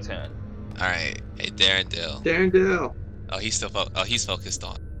now your turn. All right. Hey, Darendale. Darendale. Oh, he's focused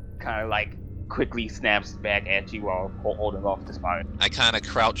on. Kind of like quickly snaps back at you while holding off the spider. I kind of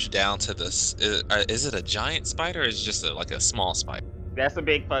crouch down to this. Is it a giant spider or is it just like a small spider? That's a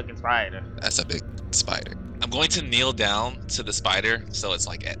big fucking spider. That's a big spider. I'm going to kneel down to the spider so it's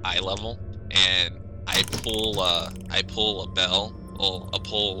like at eye level, and I pull a bell. Well, a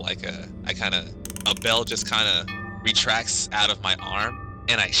bell just kind of retracts out of my arm,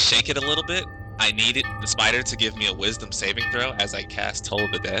 and I shake it a little bit. I need the spider to give me a wisdom saving throw as I cast Toll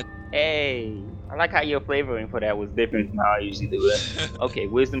of the Dead. Hey, I like how your flavoring for that was different from how I usually do it. Okay,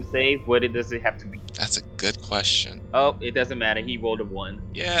 wisdom save. What does it have to be? That's a good question. Oh, it doesn't matter. He rolled a 1.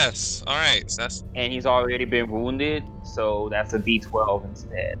 Yes. All right. So that's. And he's already been wounded, so that's a D12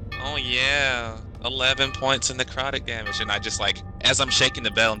 instead. Oh yeah. 11 points of necrotic damage, and I just like, as I'm shaking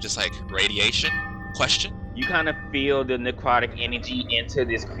the bell, I'm just like, radiation? Question? You kind of feel the necrotic energy into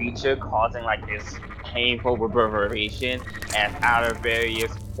this creature, causing like this painful reverberation as out of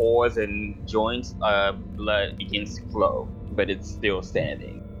various pores and joints, blood begins to flow, but it's still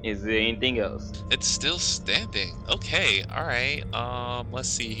standing. Is there anything else? It's still standing. Okay. All right. Let's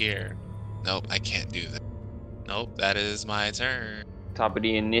see here. Nope, I can't do that. Nope, that is my turn. Top of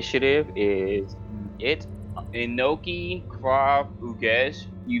the initiative is it. Inoki, Krav, Ugesh,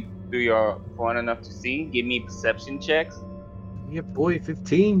 you three are far enough to see. Give me perception checks. Yeah, boy,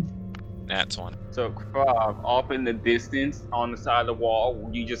 15. That's one. So Krav, off in the distance on the side of the wall,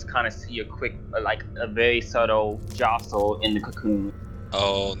 you just kind of see a quick, like a very subtle jostle in the cocoon.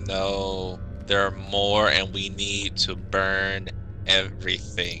 Oh no, there are more, and we need to burn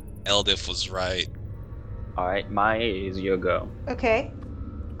everything. Eldith was right. All right, Maya, is your go. Okay.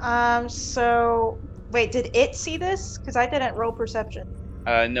 So wait, did it see this? Because I didn't roll perception.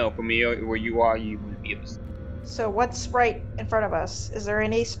 No, from here where you are, you wouldn't be able to see. So what's right in front of us? Is there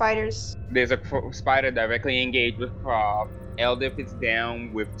any spiders? There's a spider directly engaged with Krav. Eldith is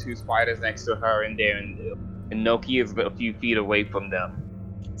down with 2 spiders next to her and Darendale. And Noki is a few feet away from them.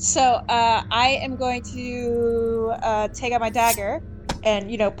 So I am going to take out my dagger and,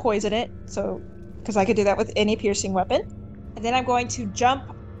 poison it. So, because I could do that with any piercing weapon. And then I'm going to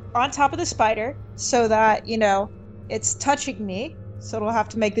jump on top of the spider so that, it's touching me. So it'll have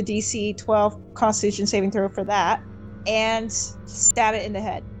to make the DC 12 Constitution saving throw for that. And stab it in the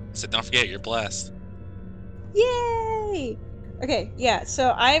head. So don't forget, you're blessed. Yay! Okay, yeah, so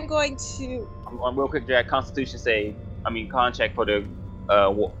I am going to... Real quick, Jack, Constitution save. Con check for the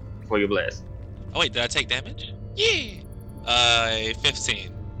for your bless. Oh wait, did I take damage? Yeah.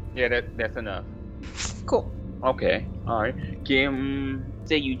 15. Yeah, that's enough. Cool. Okay, all right.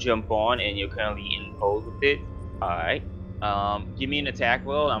 Say you jump on and you're currently in pose with it. All right. Give me an attack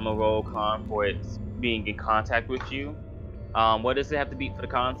roll. I'm gonna roll con for it being in contact with you. What does it have to be for the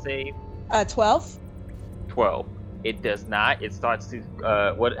con save? 12. 12. It does not. It starts to.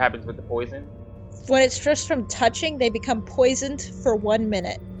 What happens with the poison? When it's just from touching, they become poisoned for 1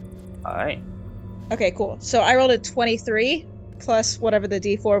 minute. All right. Okay, cool. So I rolled a 23 plus whatever the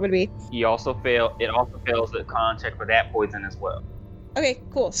D4 would be. It also fails the con check for that poison as well. Okay,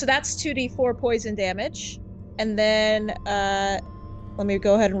 cool. So that's 2d4 poison damage. And then let me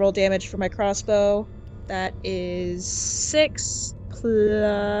go ahead and roll damage for my crossbow. That is 6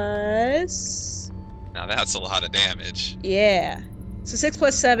 plus... Now that's a lot of damage. Yeah. So 6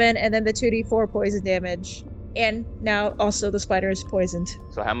 plus 7, and then the 2d4 poison damage. And now also the spider is poisoned.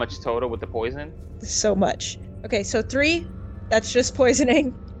 So how much total with the poison? So much. Okay, so 3, that's just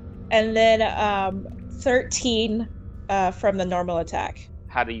poisoning. And then 13 from the normal attack.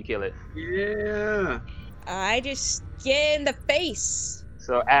 How do you kill it? Yeah. I just get in the face.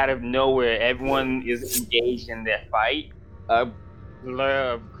 So out of nowhere, everyone is engaged in their fight. A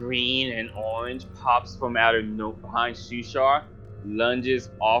blur of green and orange pops from behind Shushar, lunges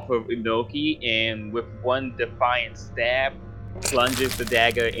off of Inoki, and with one defiant stab, plunges the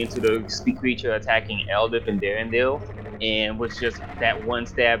dagger into the creature attacking Eldith and Darendil. And with just that one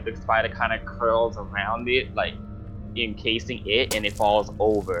stab, the spider kind of curls around it, like encasing it, and it falls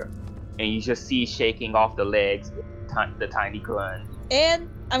over. And you just see shaking off the legs, the tiny grunge. And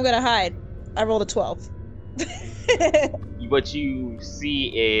I'm gonna hide. I rolled a 12. What you see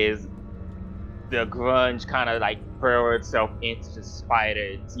is the grunge kind of like burrow itself into the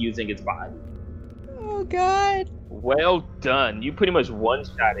spider using its body. Oh god. Well done. You pretty much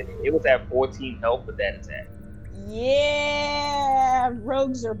one-shot it. It was at 14 health with that attack. Yeah,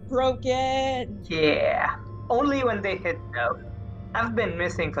 rogues are broken. Yeah. Only when they hit though. I've been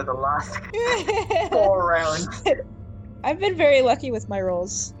missing for the last 4 rounds. I've been very lucky with my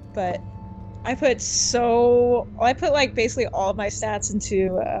rolls, but I put like basically all of my stats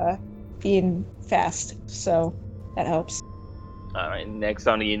into being fast, so that helps. Alright, next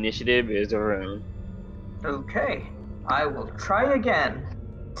on the initiative is Arun. Okay. I will try again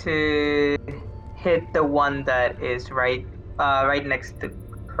to hit the one that is right next to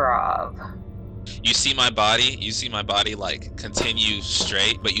Krav. You see my body like continue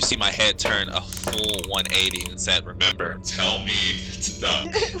straight, but you see my head turn a full 180 and said, "Remember, tell me to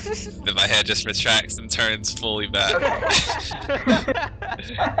duck." Then my head just retracts and turns fully back.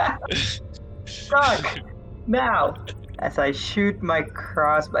 Duck! Now, as I shoot my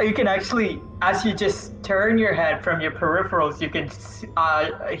crossbow, you can actually, as you just turn your head from your peripherals, you can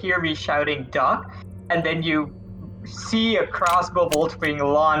hear me shouting "duck," and then you see a crossbow bolt being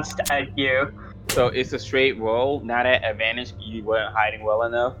launched at you. So it's a straight roll, not at advantage. You weren't hiding well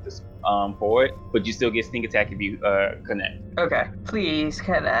enough for it, but you still get sneak attack if you connect. Okay, please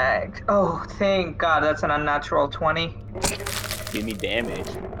connect. Oh, thank God, that's an unnatural 20. Give me damage.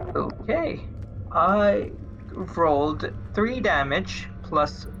 Okay, I rolled 3 damage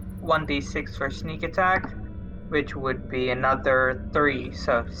plus 1d6 for sneak attack, which would be another 3,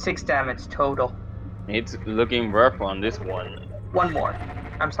 so 6 damage total. It's looking rough on this one. One more.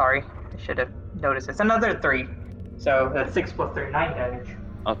 I'm sorry, I should have noticed this. Another 3, so that's 6 plus 3, 9 damage.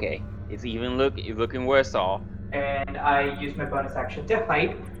 Okay, it's looking worse off. And I use my bonus action to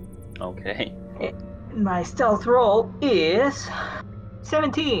hide. Okay. My stealth roll is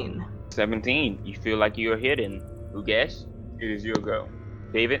 17. 17. You feel like you're hidden. Ugesh, it is your go.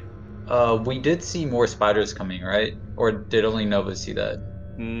 David? We did see more spiders coming, right? Or did only Nova see that?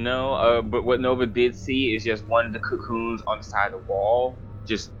 No, but what Nova did see is just one of the cocoons on the side of the wall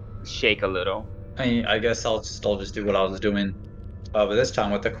just shake a little. I mean, I guess I'll just do what I was doing, but this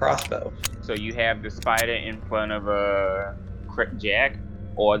time with the crossbow. So you have the spider in front of Jack,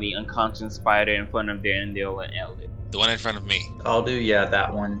 or the unconscious spider in front of Darendil and Eldith. The one in front of me. I'll do,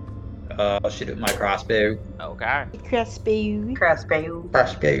 that one. I'll shoot it with my crossbow. Okay. Crossbow. Crossbow.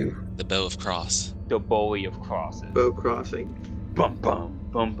 Crossbow. The bow of cross. The Bowie of Crosses. Bow crossing. Bum bum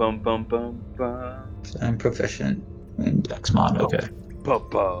bum bum bum bum bum. I'm proficient in Dexmon. Okay. Bum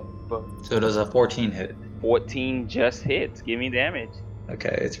bum bum. So does a 14 hit? 14 just hits. Give me damage.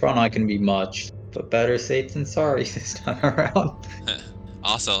 Okay, it's probably not gonna be much, but better safe than sorry this time around.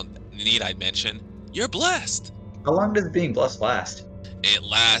 Also, need I mention, you're blessed. How long does being blessed last? It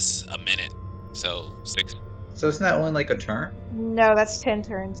lasts a minute, so 6. So isn't that only like a turn? No, that's 10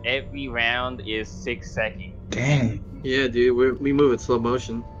 turns. Every round is 6 seconds. Dang. Yeah, dude, we move in slow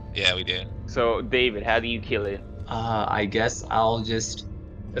motion. Yeah, we did. So, David, how do you kill it? I guess I'll just.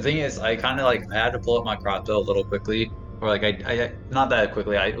 The thing is, I kind of I had to pull up my crossbow a little quickly, or I not that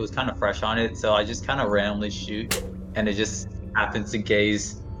quickly. It was kind of fresh on it, so I just kind of randomly shoot, and it just happens to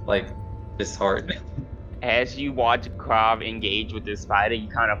gaze this hard. As you watch Krav engage with this spider, you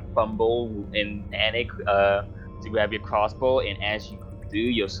kind of fumble and panic to grab your crossbow, and as you do,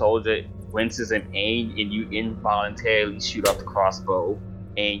 your soldier rinses an aim, and you involuntarily shoot off the crossbow.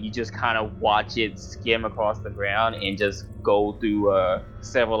 And you just kind of watch it skim across the ground and just go through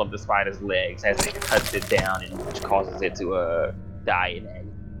several of the spider's legs as it cuts it down and causes it to die in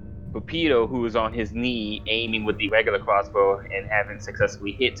agony. Pepito, who is on his knee aiming with the regular crossbow and haven't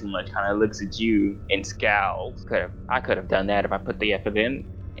successfully hit too much, kind of looks at you and scowls. I could have done that if I put the effort in.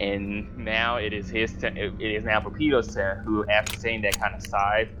 And now it is his turn. It is now Pepito's turn, who, after saying that, kind of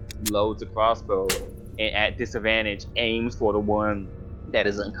sighs, loads a crossbow, and at disadvantage aims for the one that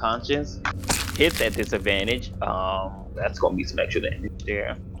is unconscious. Hits at disadvantage. That's gonna be some extra damage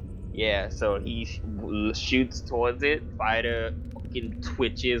there. Yeah, so he shoots towards it. Spider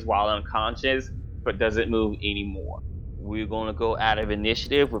twitches while unconscious, but doesn't move anymore. We're gonna go out of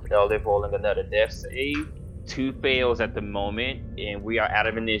initiative with Eldith rolling another death save. 2 fails at the moment, and we are out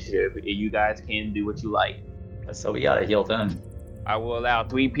of initiative. You guys can do what you like. So we gotta heal them. I will allow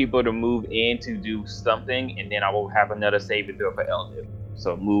 3 people to move in to do something, and then I will have another saving throw for Eldith.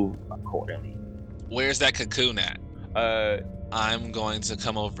 So move accordingly. Where's that cocoon at? I'm going to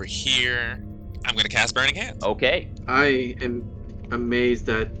come over here. I'm going to cast Burning Hands. Okay. I am amazed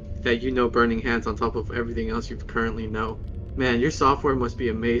that you know Burning Hands on top of everything else you currently know. Man, your software must be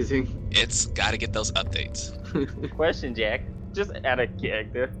amazing. It's got to get those updates. Question, Jack. Just out of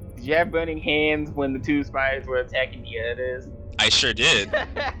character. Did you have Burning Hands when the 2 spiders were attacking the others? I sure did.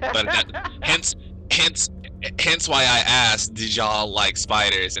 But hence why I asked, did y'all like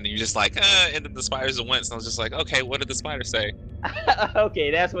spiders? And you're just like, and then the spiders went. And I was just like, okay, what did the spider say?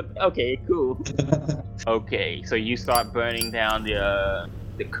 Okay, cool. Okay, so you start burning down the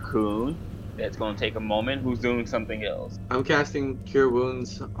cocoon. That's going to take a moment. Who's doing something else? I'm casting Cure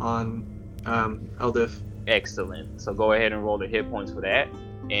Wounds on Eldith. Excellent. So go ahead and roll the hit points for that.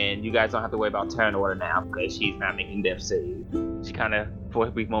 And you guys don't have to worry about turn order now because she's not making death save. She kind of, for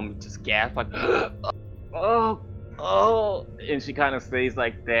a brief moment, just gasps like, oh, and she kind of stays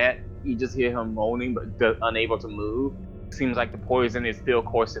like that. You just hear her moaning but unable to move. Seems like the poison is still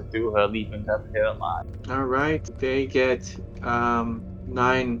coursing through her, leaving her paralyzed. All right, they get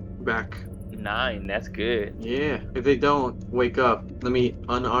 9 back. 9, that's good. Yeah, if they don't wake up, let me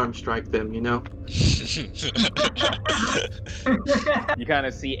unarmed strike them, you know? You kind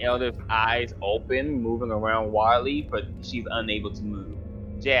of see Eldith's eyes open, moving around wildly, but she's unable to move.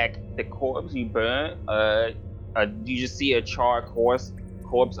 Jack, the corpse you burnt, you just see a charred corpse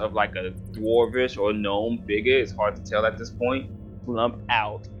of like a dwarvish or gnome figure. It's hard to tell at this point. Slump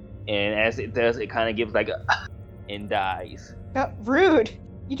out, and as it does, it kind of gives like a and dies. Rude.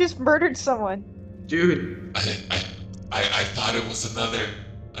 You just murdered someone. Dude. I thought it was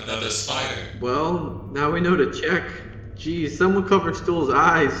another spider. Well, now we know to check. Geez, someone covered Stool's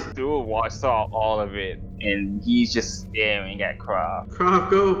eyes. Stool saw all of it, and he's just staring at Croft.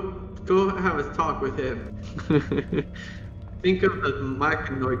 Croft, go have a talk with him. Think of the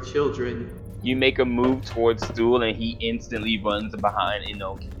Myconoid children. You make a move towards Stool, and he instantly runs behind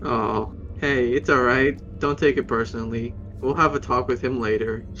Inoki. Oh, hey, it's alright. Don't take it personally. We'll have a talk with him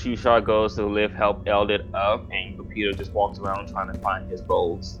later. Shushar goes to help Eldith up, and Pepito just walks around trying to find his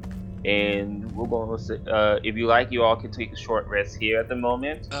bolts. And we're going to, if you like, you all can take a short rest here at the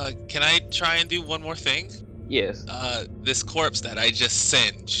moment. Can I try and do one more thing? Yes. This corpse that I just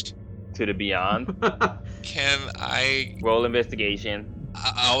singed. To the beyond. Can I roll investigation?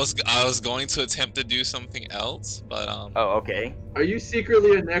 I was going to attempt to do something else, but Oh, okay. Are you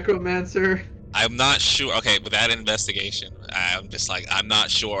secretly a necromancer? I'm not sure. Okay, with that investigation, I'm just like, I'm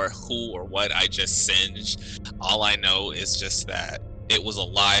not sure who or what I just singed. All I know is just that it was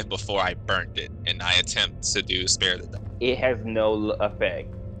alive before I burnt it, and I attempt to do spare the dead. It has no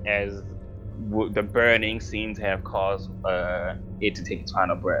effect, as the burning seems to have caused it to take its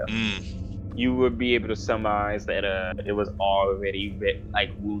final breath. You would be able to surmise that it was already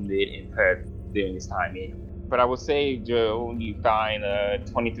wounded and hurt during its time in. But I would say, Joe, you find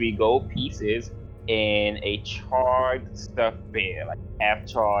 23 gold pieces and a charred stuffed bear, like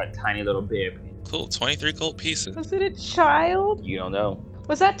half-charred, tiny little bear. Cool, 23 gold pieces. Was it a child? You don't know.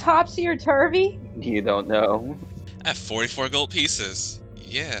 Was that Topsy or Turvy? You don't know. I have 44 gold pieces.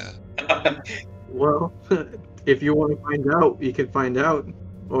 Yeah. Well, if you want to find out, you can find out.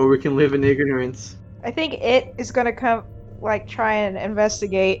 Or we can live in ignorance. I think it is gonna come, try and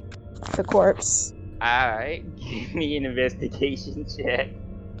investigate the corpse. Alright, give me an investigation check.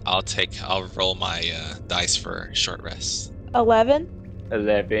 I'll roll my dice for short rest. 11.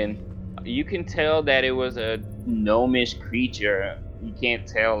 11. You can tell that it was a gnomish creature. You can't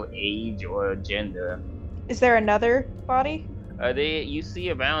tell age or gender. Is there another body? You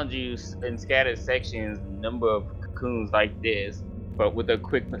see around you in scattered sections a number of cocoons like this. But with a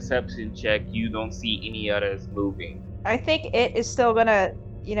quick perception check, you don't see any others moving. I think it is still gonna,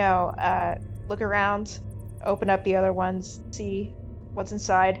 look around, open up the other ones, see what's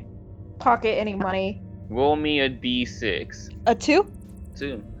inside, pocket any money. Roll me a d6. A 2?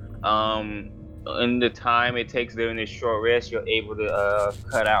 2. In the time it takes during this short rest, you're able to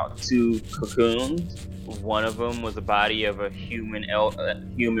cut out 2 cocoons. One of them was the body of a human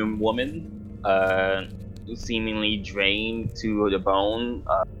woman, seemingly drained to the bone,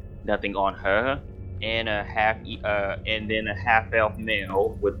 nothing on her, and and then a half elf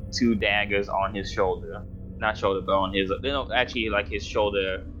male with 2 daggers on his shoulder, not shoulder, but on his, actually like his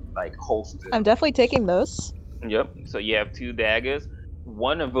shoulder, like holster. I'm definitely taking those. Yep. So you have 2 daggers.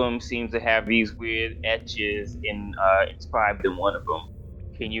 One of them seems to have these weird etches inscribed in one of them.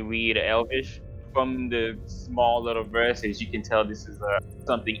 Can you read Elvish? From the small little verses, you can tell this is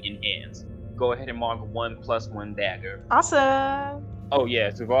something enhanced. Go ahead and mark 1 + 1 dagger. Awesome. Oh yeah,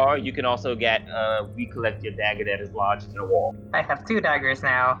 Suvar, you can also recollect your dagger that is lodged in the wall. I have 2 daggers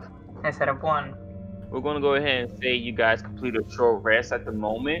now instead of 1. We're going to go ahead and say you guys complete a short rest at the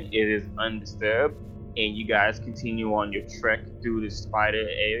moment. It is undisturbed, and you guys continue on your trek through the spider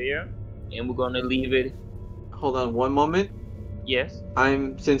area. And we're going to leave it. Hold on one moment. Yes.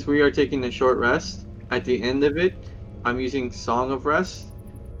 Since we are taking a short rest, at the end of it, I'm using Song of Rest.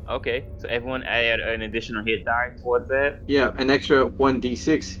 Okay, so everyone add an additional hit die towards that. Yeah, an extra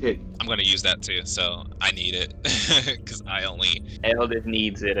 1d6 hit. I'm gonna use that too, so I need it because I only. Eldith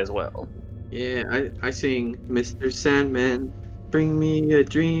needs it as well. Yeah, I sing Mr. Sandman, bring me a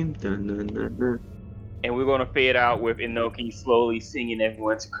dream. Dun, dun, dun, dun. And we're gonna fade out with Inoki slowly singing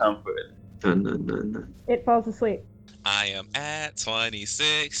everyone to comfort. Dun, dun, dun, dun. It falls asleep. I am at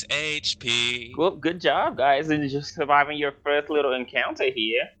 26 HP. Well, good job, guys, in just surviving your first little encounter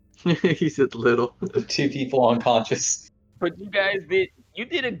here. He said little. 2 people unconscious. But you guys did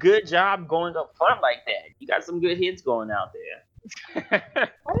a good job going up front like that. You got some good hits going out there. I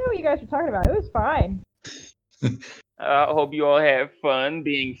don't know what you guys were talking about. It was fine. I hope you all have fun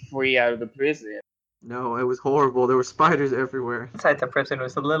being free out of the prison. No, it was horrible. There were spiders everywhere. Inside the prison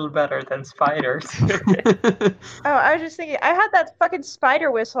was a little better than spiders. Oh, I was just thinking, I had that fucking spider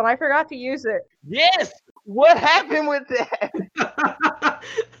whistle and I forgot to use it. Yes! What happened with that?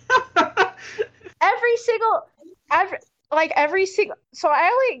 So I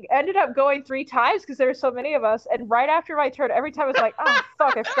only ended up going 3 times because there were so many of us, and right after my turn, every time I was like, oh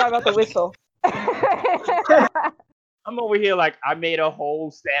fuck, I forgot about the whistle. I'm over here like I made a whole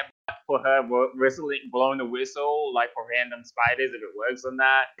stat for her blowing the whistle, like for random spiders if it works or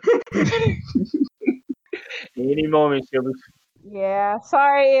not. Any moment she'll be. Yeah,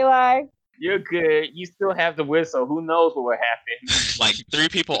 sorry, Eli. You're good. You still have the whistle. Who knows what will happen? Like 3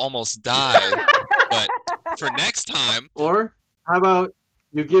 people almost died, but for next time. Or how about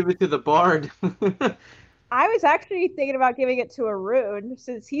you give it to the bard? I was actually thinking about giving it to Arun,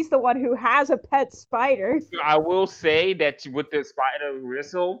 since he's the one who has a pet spider. I will say that with the spider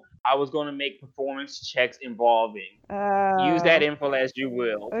whistle, I was going to make performance checks involving. Use that info as you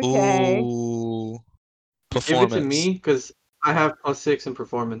will. Okay. Ooh. Give Performance. it to me, because I have +6 in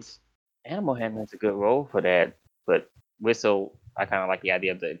performance. Animal handling's a good role for that, but whistle, I kind of like the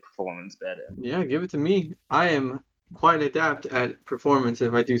idea of the performance better. Yeah, give it to me. I am quite adept at performance,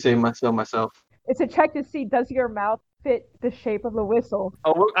 if I do say so myself. It's a check to see, does your mouth fit the shape of the whistle?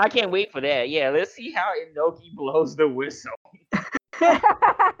 Oh, I can't wait for that. Yeah, let's see how Inoki blows the whistle.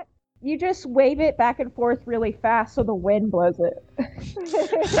 You just wave it back and forth really fast so the wind blows it.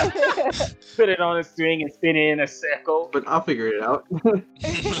 Put it on a string and spin it in a circle. But I'll figure it out.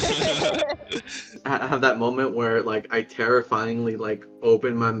 I have that moment where like I terrifyingly like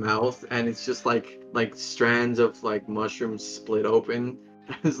open my mouth and it's just like strands of like mushrooms split open.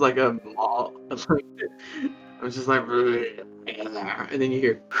 It's like a mall. I'm just like, and then you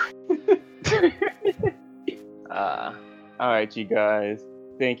hear. All right, you guys.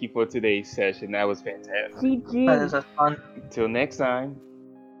 Thank you for today's session. That was fantastic. GG. That was fun. Until next time.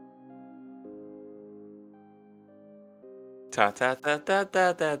 Ta ta ta ta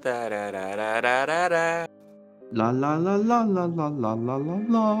ta ta ta da da da da da da. La la la la la la la la la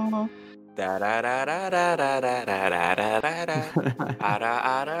la. Da da da da da da da da da da da da. Ada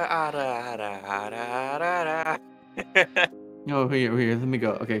ada ada ada ada ada. Oh, here, let me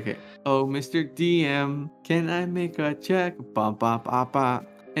go. Okay. Oh, Mr. DM, can I make a check? Bum, bum, bum, bum.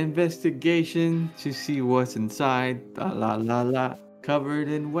 Investigation to see what's inside. La la la la. Covered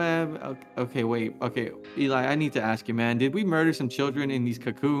in web. Okay, wait. Okay, Eli, I need to ask you, man. Did we murder some children in these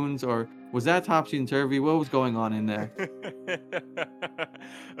cocoons, or was that topsy-turvy? What was going on in there?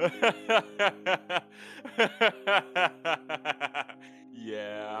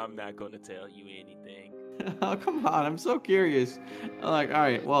 gonna tell you anything. Oh, come on. I'm so curious. Like, all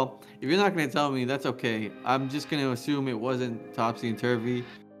right, well, if you're not going to tell me, that's okay. I'm just going to assume it wasn't Topsy and Turvy,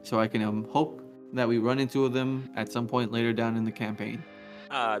 so I can hope that we run into them at some point later down in the campaign.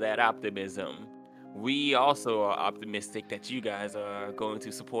 That optimism. We also are optimistic that you guys are going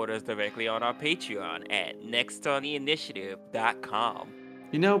to support us directly on our Patreon at nextonyinitiative.com.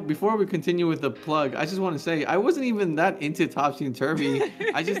 You know, before we continue with the plug, I just want to say I wasn't even that into Topsy and Turvy.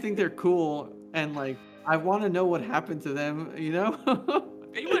 I just think they're cool, and like I want to know what happened to them. You know?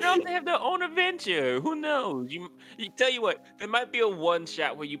 They went off to have their own adventure. Who knows? You tell you what, there might be a one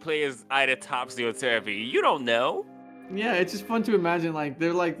shot where you play as either Topsy or Turvy. You don't know. Yeah, it's just fun to imagine. Like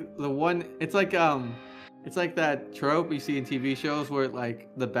they're like the one. It's like that trope you see in TV shows where like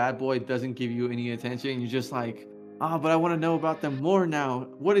the bad boy doesn't give you any attention. You're just like, but I want to know about them more now.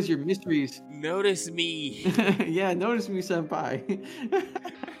 What is your mysteries? Notice me. Yeah, notice me, senpai.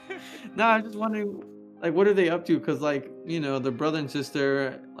 No, I'm just wondering, like, what are they up to? Because, like, you know, the brother and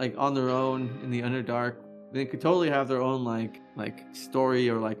sister, like, on their own in the Underdark, they could totally have their own, like story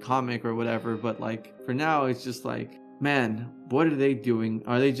or, like, comic or whatever. But, like, for now, it's just like, man, what are they doing?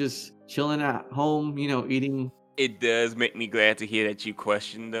 Are they just chilling at home, you know, eating? It does make me glad to hear that you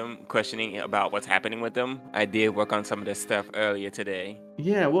questioning about what's happening with them. I did work on some of this stuff earlier today.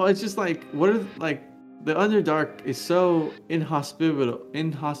 Yeah, well, it's just like, what are, like, the Underdark is so inhospitable.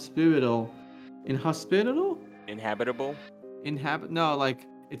 No, like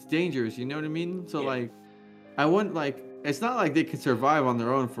it's dangerous, you know what I mean? So Yeah. like I wouldn't like it's not like they can survive on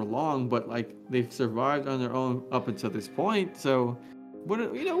their own for long, but like they've survived on their own up until this point. So what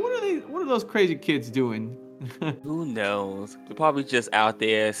are those crazy kids doing? Who knows? They're probably just out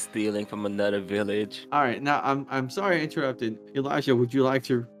there stealing from another village. All right, now I'm sorry I interrupted. Elijah, would you like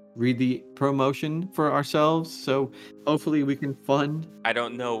to read the promotion for ourselves so hopefully we can fund? I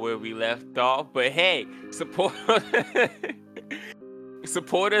don't know where we left off, but hey, support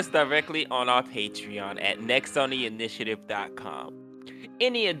support us directly on our Patreon at nextonyinitiative.com.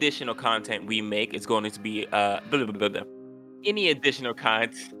 Any additional content we make is going to be any additional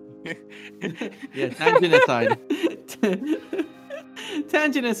content. Yeah, tangent aside.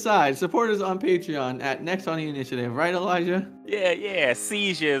 Tangent aside, support us on Patreon at Next on the Initiative, right, Elijah? Yeah,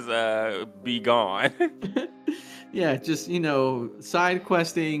 seizures be gone. Yeah, just, you know, side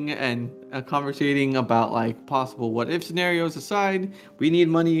questing and conversating about like possible what if scenarios aside. We need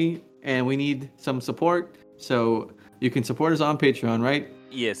money and we need some support, so you can support us on Patreon, right?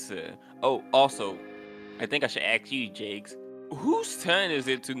 Yes, sir. Oh, also, I think I should ask you, Jakes, whose turn is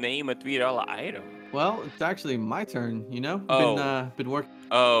it to name a $3 item? Well, it's actually my turn, you know? Oh. Been working.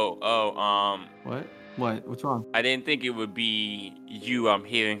 What? What's wrong? I didn't think it would be you I'm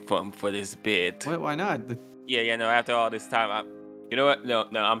hearing from for this bit. Why not? Yeah, no, after all this time, you know what? No,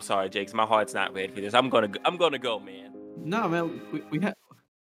 I'm sorry, Jakes. My heart's not ready for this. I'm gonna go, man. No, man,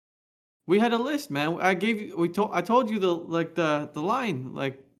 we had a list, man. I told you the line.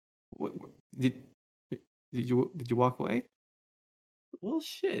 Like, did you walk away? Well,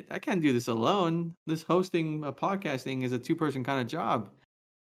 shit, I can't do this alone. This hosting a podcast thing is a 2-person kind of job.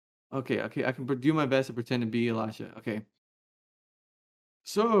 Okay, I can do my best to pretend to be Elisha. Okay.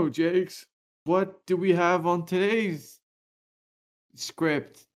 So, Jakes, what do we have on today's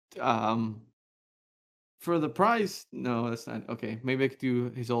script? For the price? No, that's not okay. Maybe I could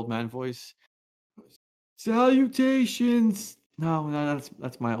do his old man voice. Salutations. No,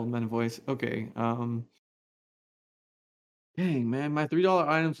 that's my old man voice. Okay. Dang, man, my $3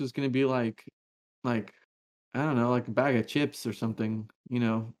 items was gonna be like I don't know, like a bag of chips or something. You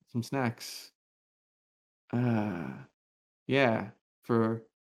know, some snacks. Yeah, for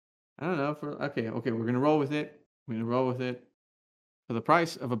I don't know, for okay, we're gonna roll with it. For the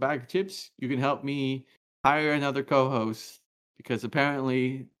price of a bag of chips, you can help me hire another co-host because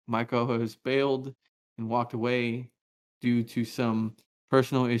apparently my co-host bailed and walked away due to some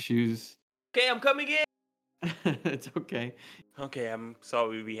personal issues. Okay, I'm coming in. It's okay. Okay, I'm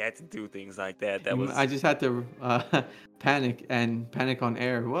sorry we had to do things like that. I just had to panic on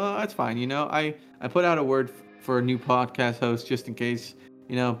air. Well, that's fine. You know, I put out a word for a new podcast host just in case.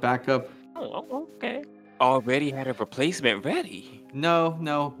 You know, backup. Oh, okay. Already had a replacement ready. No,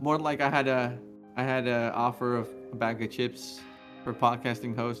 more like I had a offer of a bag of chips for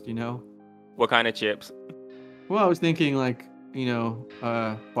podcasting host. You know. What kind of chips? Well, I was thinking like, you know,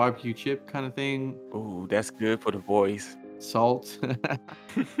 barbecue chip kind of thing. Ooh, that's good for the voice. Salt.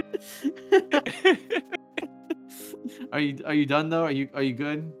 Are you done though? Are you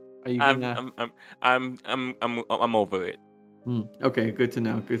good? Are you gonna... I'm over it. Okay, good to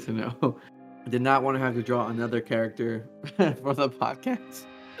know. I did not want to have to draw another character for the podcast.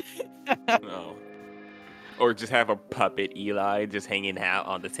 No. Or just have a puppet Eli just hanging out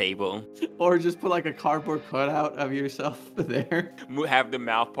on the table. Or just put like a cardboard cutout of yourself there. Have the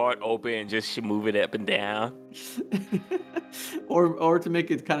mouth part open and just move it up and down. Or to make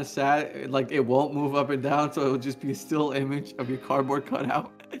it kind of sad, like it won't move up and down, so it'll just be a still image of your cardboard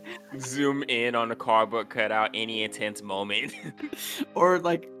cutout. Zoom in on the cardboard cutout any intense moment. Or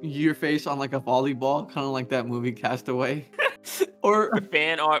like your face on like a volleyball, kind of like that movie Castaway. Or The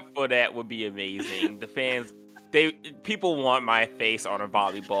fan art for that would be amazing. The fans, people want my face on a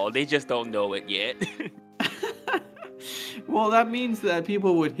volleyball. They just don't know it yet. well, that means that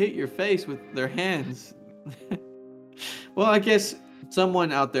people would hit your face with their hands. Well, I guess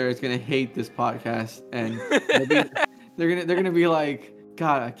someone out there is gonna hate this podcast, and they're gonna be like,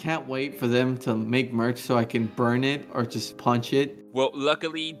 God, I can't wait for them to make merch so I can burn it or just punch it. Well,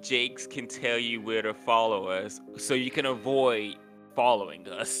 luckily, Jakes can tell you where to follow us, so you can avoid following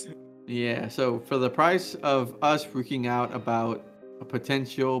us. Yeah, so for the price of us freaking out about a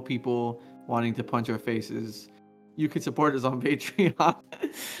potential people wanting to punch our faces, you can support us on Patreon.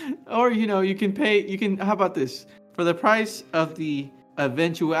 Or, you can how about this? For the price of the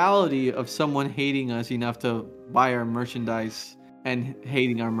eventuality of someone hating us enough to buy our merchandise and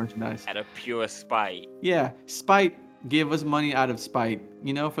hating our merchandise. Out of pure spite. Yeah, spite. Give us money out of spite.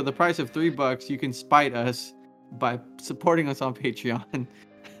 For the price of $3, you can spite us by supporting us on Patreon.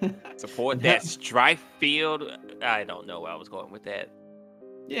 Support that strife field. I don't know where I was going with that.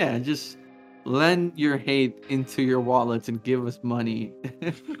 Yeah, just lend your hate into your wallets and give us money.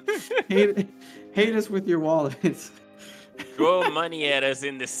 hate us with your wallets. Throw money at us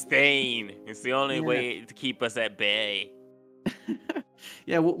in the stain. It's the only way to keep us at bay.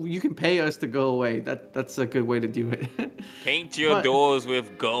 Yeah, well, you can pay us to go away. That's a good way to do it. Paint your doors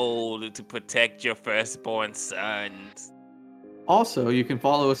with gold to protect your firstborn sons. Also, you can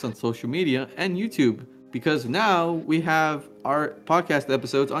follow us on social media and YouTube, because now we have our podcast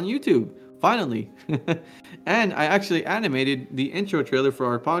episodes on YouTube. Finally. And I actually animated the intro trailer for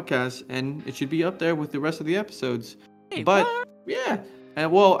our podcast, and it should be up there with the rest of the episodes. Hey, but what? yeah,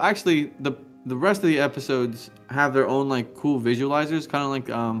 and well, actually, the rest of the episodes have their own like cool visualizers, kind of like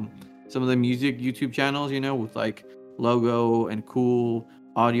some of the music YouTube channels, with like logo and cool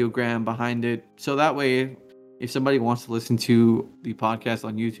audiogram behind it. So that way, if somebody wants to listen to the podcast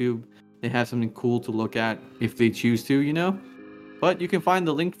on YouTube, they have something cool to look at if they choose to, But you can find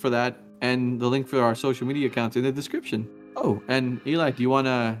the link for that and the link for our social media accounts in the description. Oh, and Eli, do you want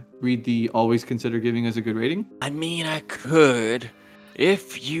to read the always consider giving us a good rating? I mean, I could.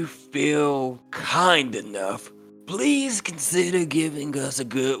 If you feel kind enough, please consider giving us a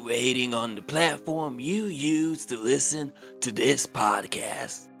good rating on the platform you use to listen to this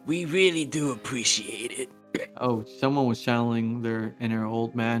podcast. We really do appreciate it. Oh, someone was channeling their inner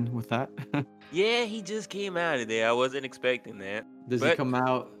old man with that. Yeah, he just came out of there. I wasn't expecting that. Does it come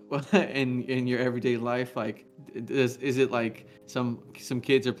out in your everyday life? Like, is it like some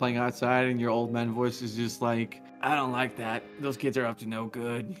kids are playing outside and your old man voice is just like, I don't like that. Those kids are up to no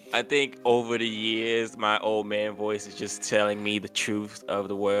good. I think over the years, my old man voice is just telling me the truth of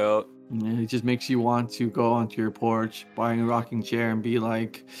the world. It just makes you want to go onto your porch, buy a rocking chair, and be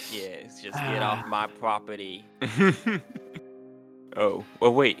like, Yes, just get off my property. Oh,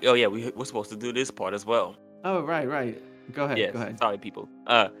 well, wait. Oh, yeah, we're supposed to do this part as well. oh, right. Go ahead. Yes, Go ahead. sorry, people.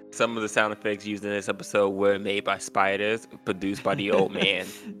 Some of the sound effects used in this episode were made by spiders, produced by the old man.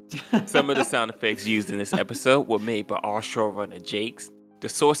 Some of the sound effects used in this episode were made by our showrunner, Jakes. The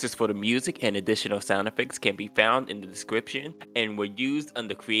sources for the music and additional sound effects can be found in the description and were used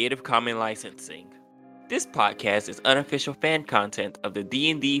under Creative Commons licensing. This podcast is unofficial fan content of the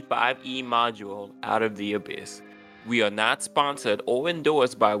D&D 5e module Out of the Abyss. We are not sponsored or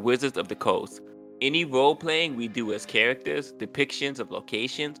endorsed by Wizards of the Coast. Any role-playing we do as characters, depictions of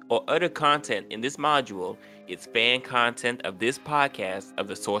locations, or other content in this module is fan content of this podcast of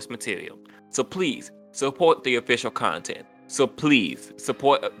the source material. So please, support the official content.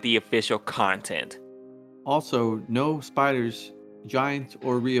 Also, no spiders, giant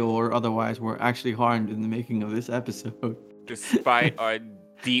or real or otherwise, were actually harmed in the making of this episode. Despite our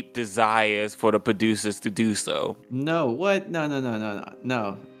deep desires for the producers to do so. No, what?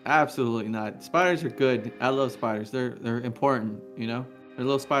 No, absolutely not. Spiders are good. I love spiders. They're important, They're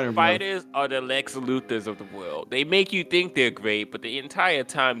little spider bro. Spiders are the Lex Luthors of the world. They make you think they're great, but the entire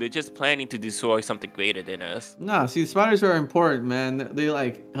time they're just planning to destroy something greater than us. No, see, spiders are important, man. They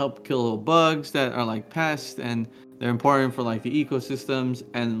like help kill little bugs that are like pests, and They're important for like the ecosystems,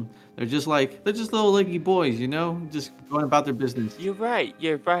 and they're just little leggy boys, you know, just going about their business. You're right.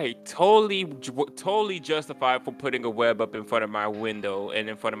 You're right. Totally justified for putting a web up in front of my window and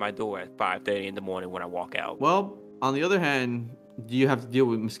in front of my door at 5:30 in the morning when I walk out. Well, on the other hand, do you have to deal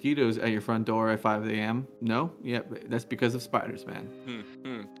with mosquitoes at your front door at 5 a.m.? No? Yeah, that's because of spiders, man.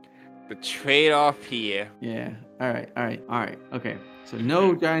 The trade-off here. Yeah. All right. Okay. So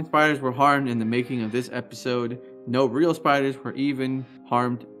no giant spiders were harmed in the making of this episode. No real spiders were even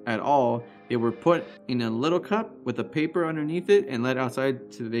harmed at all. They were put in a little cup with a paper underneath it and let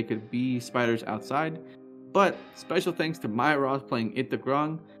outside so they could be spiders outside. But special thanks to Maya Ross playing It the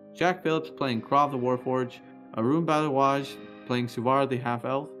Grung, Jack Phillips playing Krav the Warforge, Arun Bhardwaj playing Suvar the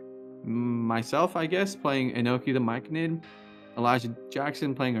Half-Elf, myself, I guess, playing Enoki the Myconid, Elijah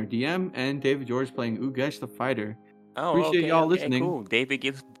Jackson playing our DM, and David George playing Ugesh the Fighter. Oh, Appreciate y'all listening. Cool. David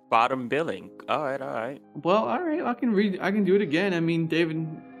gets bottom billing. All right. Well, all right. I can do it again. I mean, David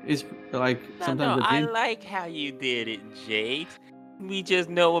is like sometimes. I like how you did it, Jake. We just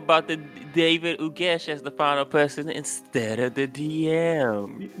know about the David Ugesh as the final person instead of the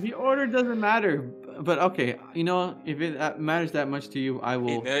DM. The order doesn't matter, but okay. You know, if it matters that much to you, I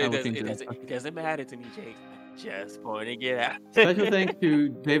will. It doesn't matter to me, Jake. Just pointing it out. Special thanks to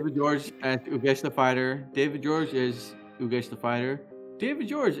David George as Ugesh the Fighter. David George is Ugesh the Fighter. David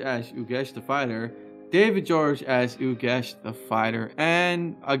George as Ugesh the Fighter. David George as Ugesh the Fighter.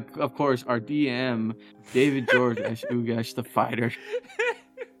 And, of course, our DM, David George as Ugesh the Fighter.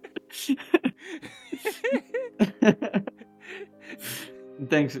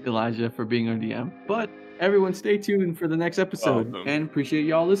 Thanks, Elijah, for being our DM. But everyone stay tuned for the next episode. Awesome. And appreciate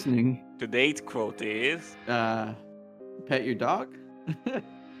y'all listening. Today's quote is... pet your dog?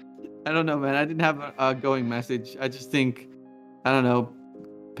 I don't know, man. I didn't have a going message. I just think, I don't know,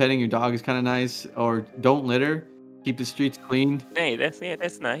 petting your dog is kind of nice. Or don't litter. Keep the streets clean. Hey,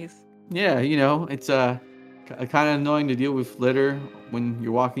 that's nice. Yeah, you know, it's kind of annoying to deal with litter when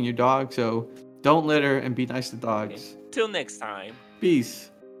you're walking your dog. So don't litter and be nice to dogs. Till next time. Peace.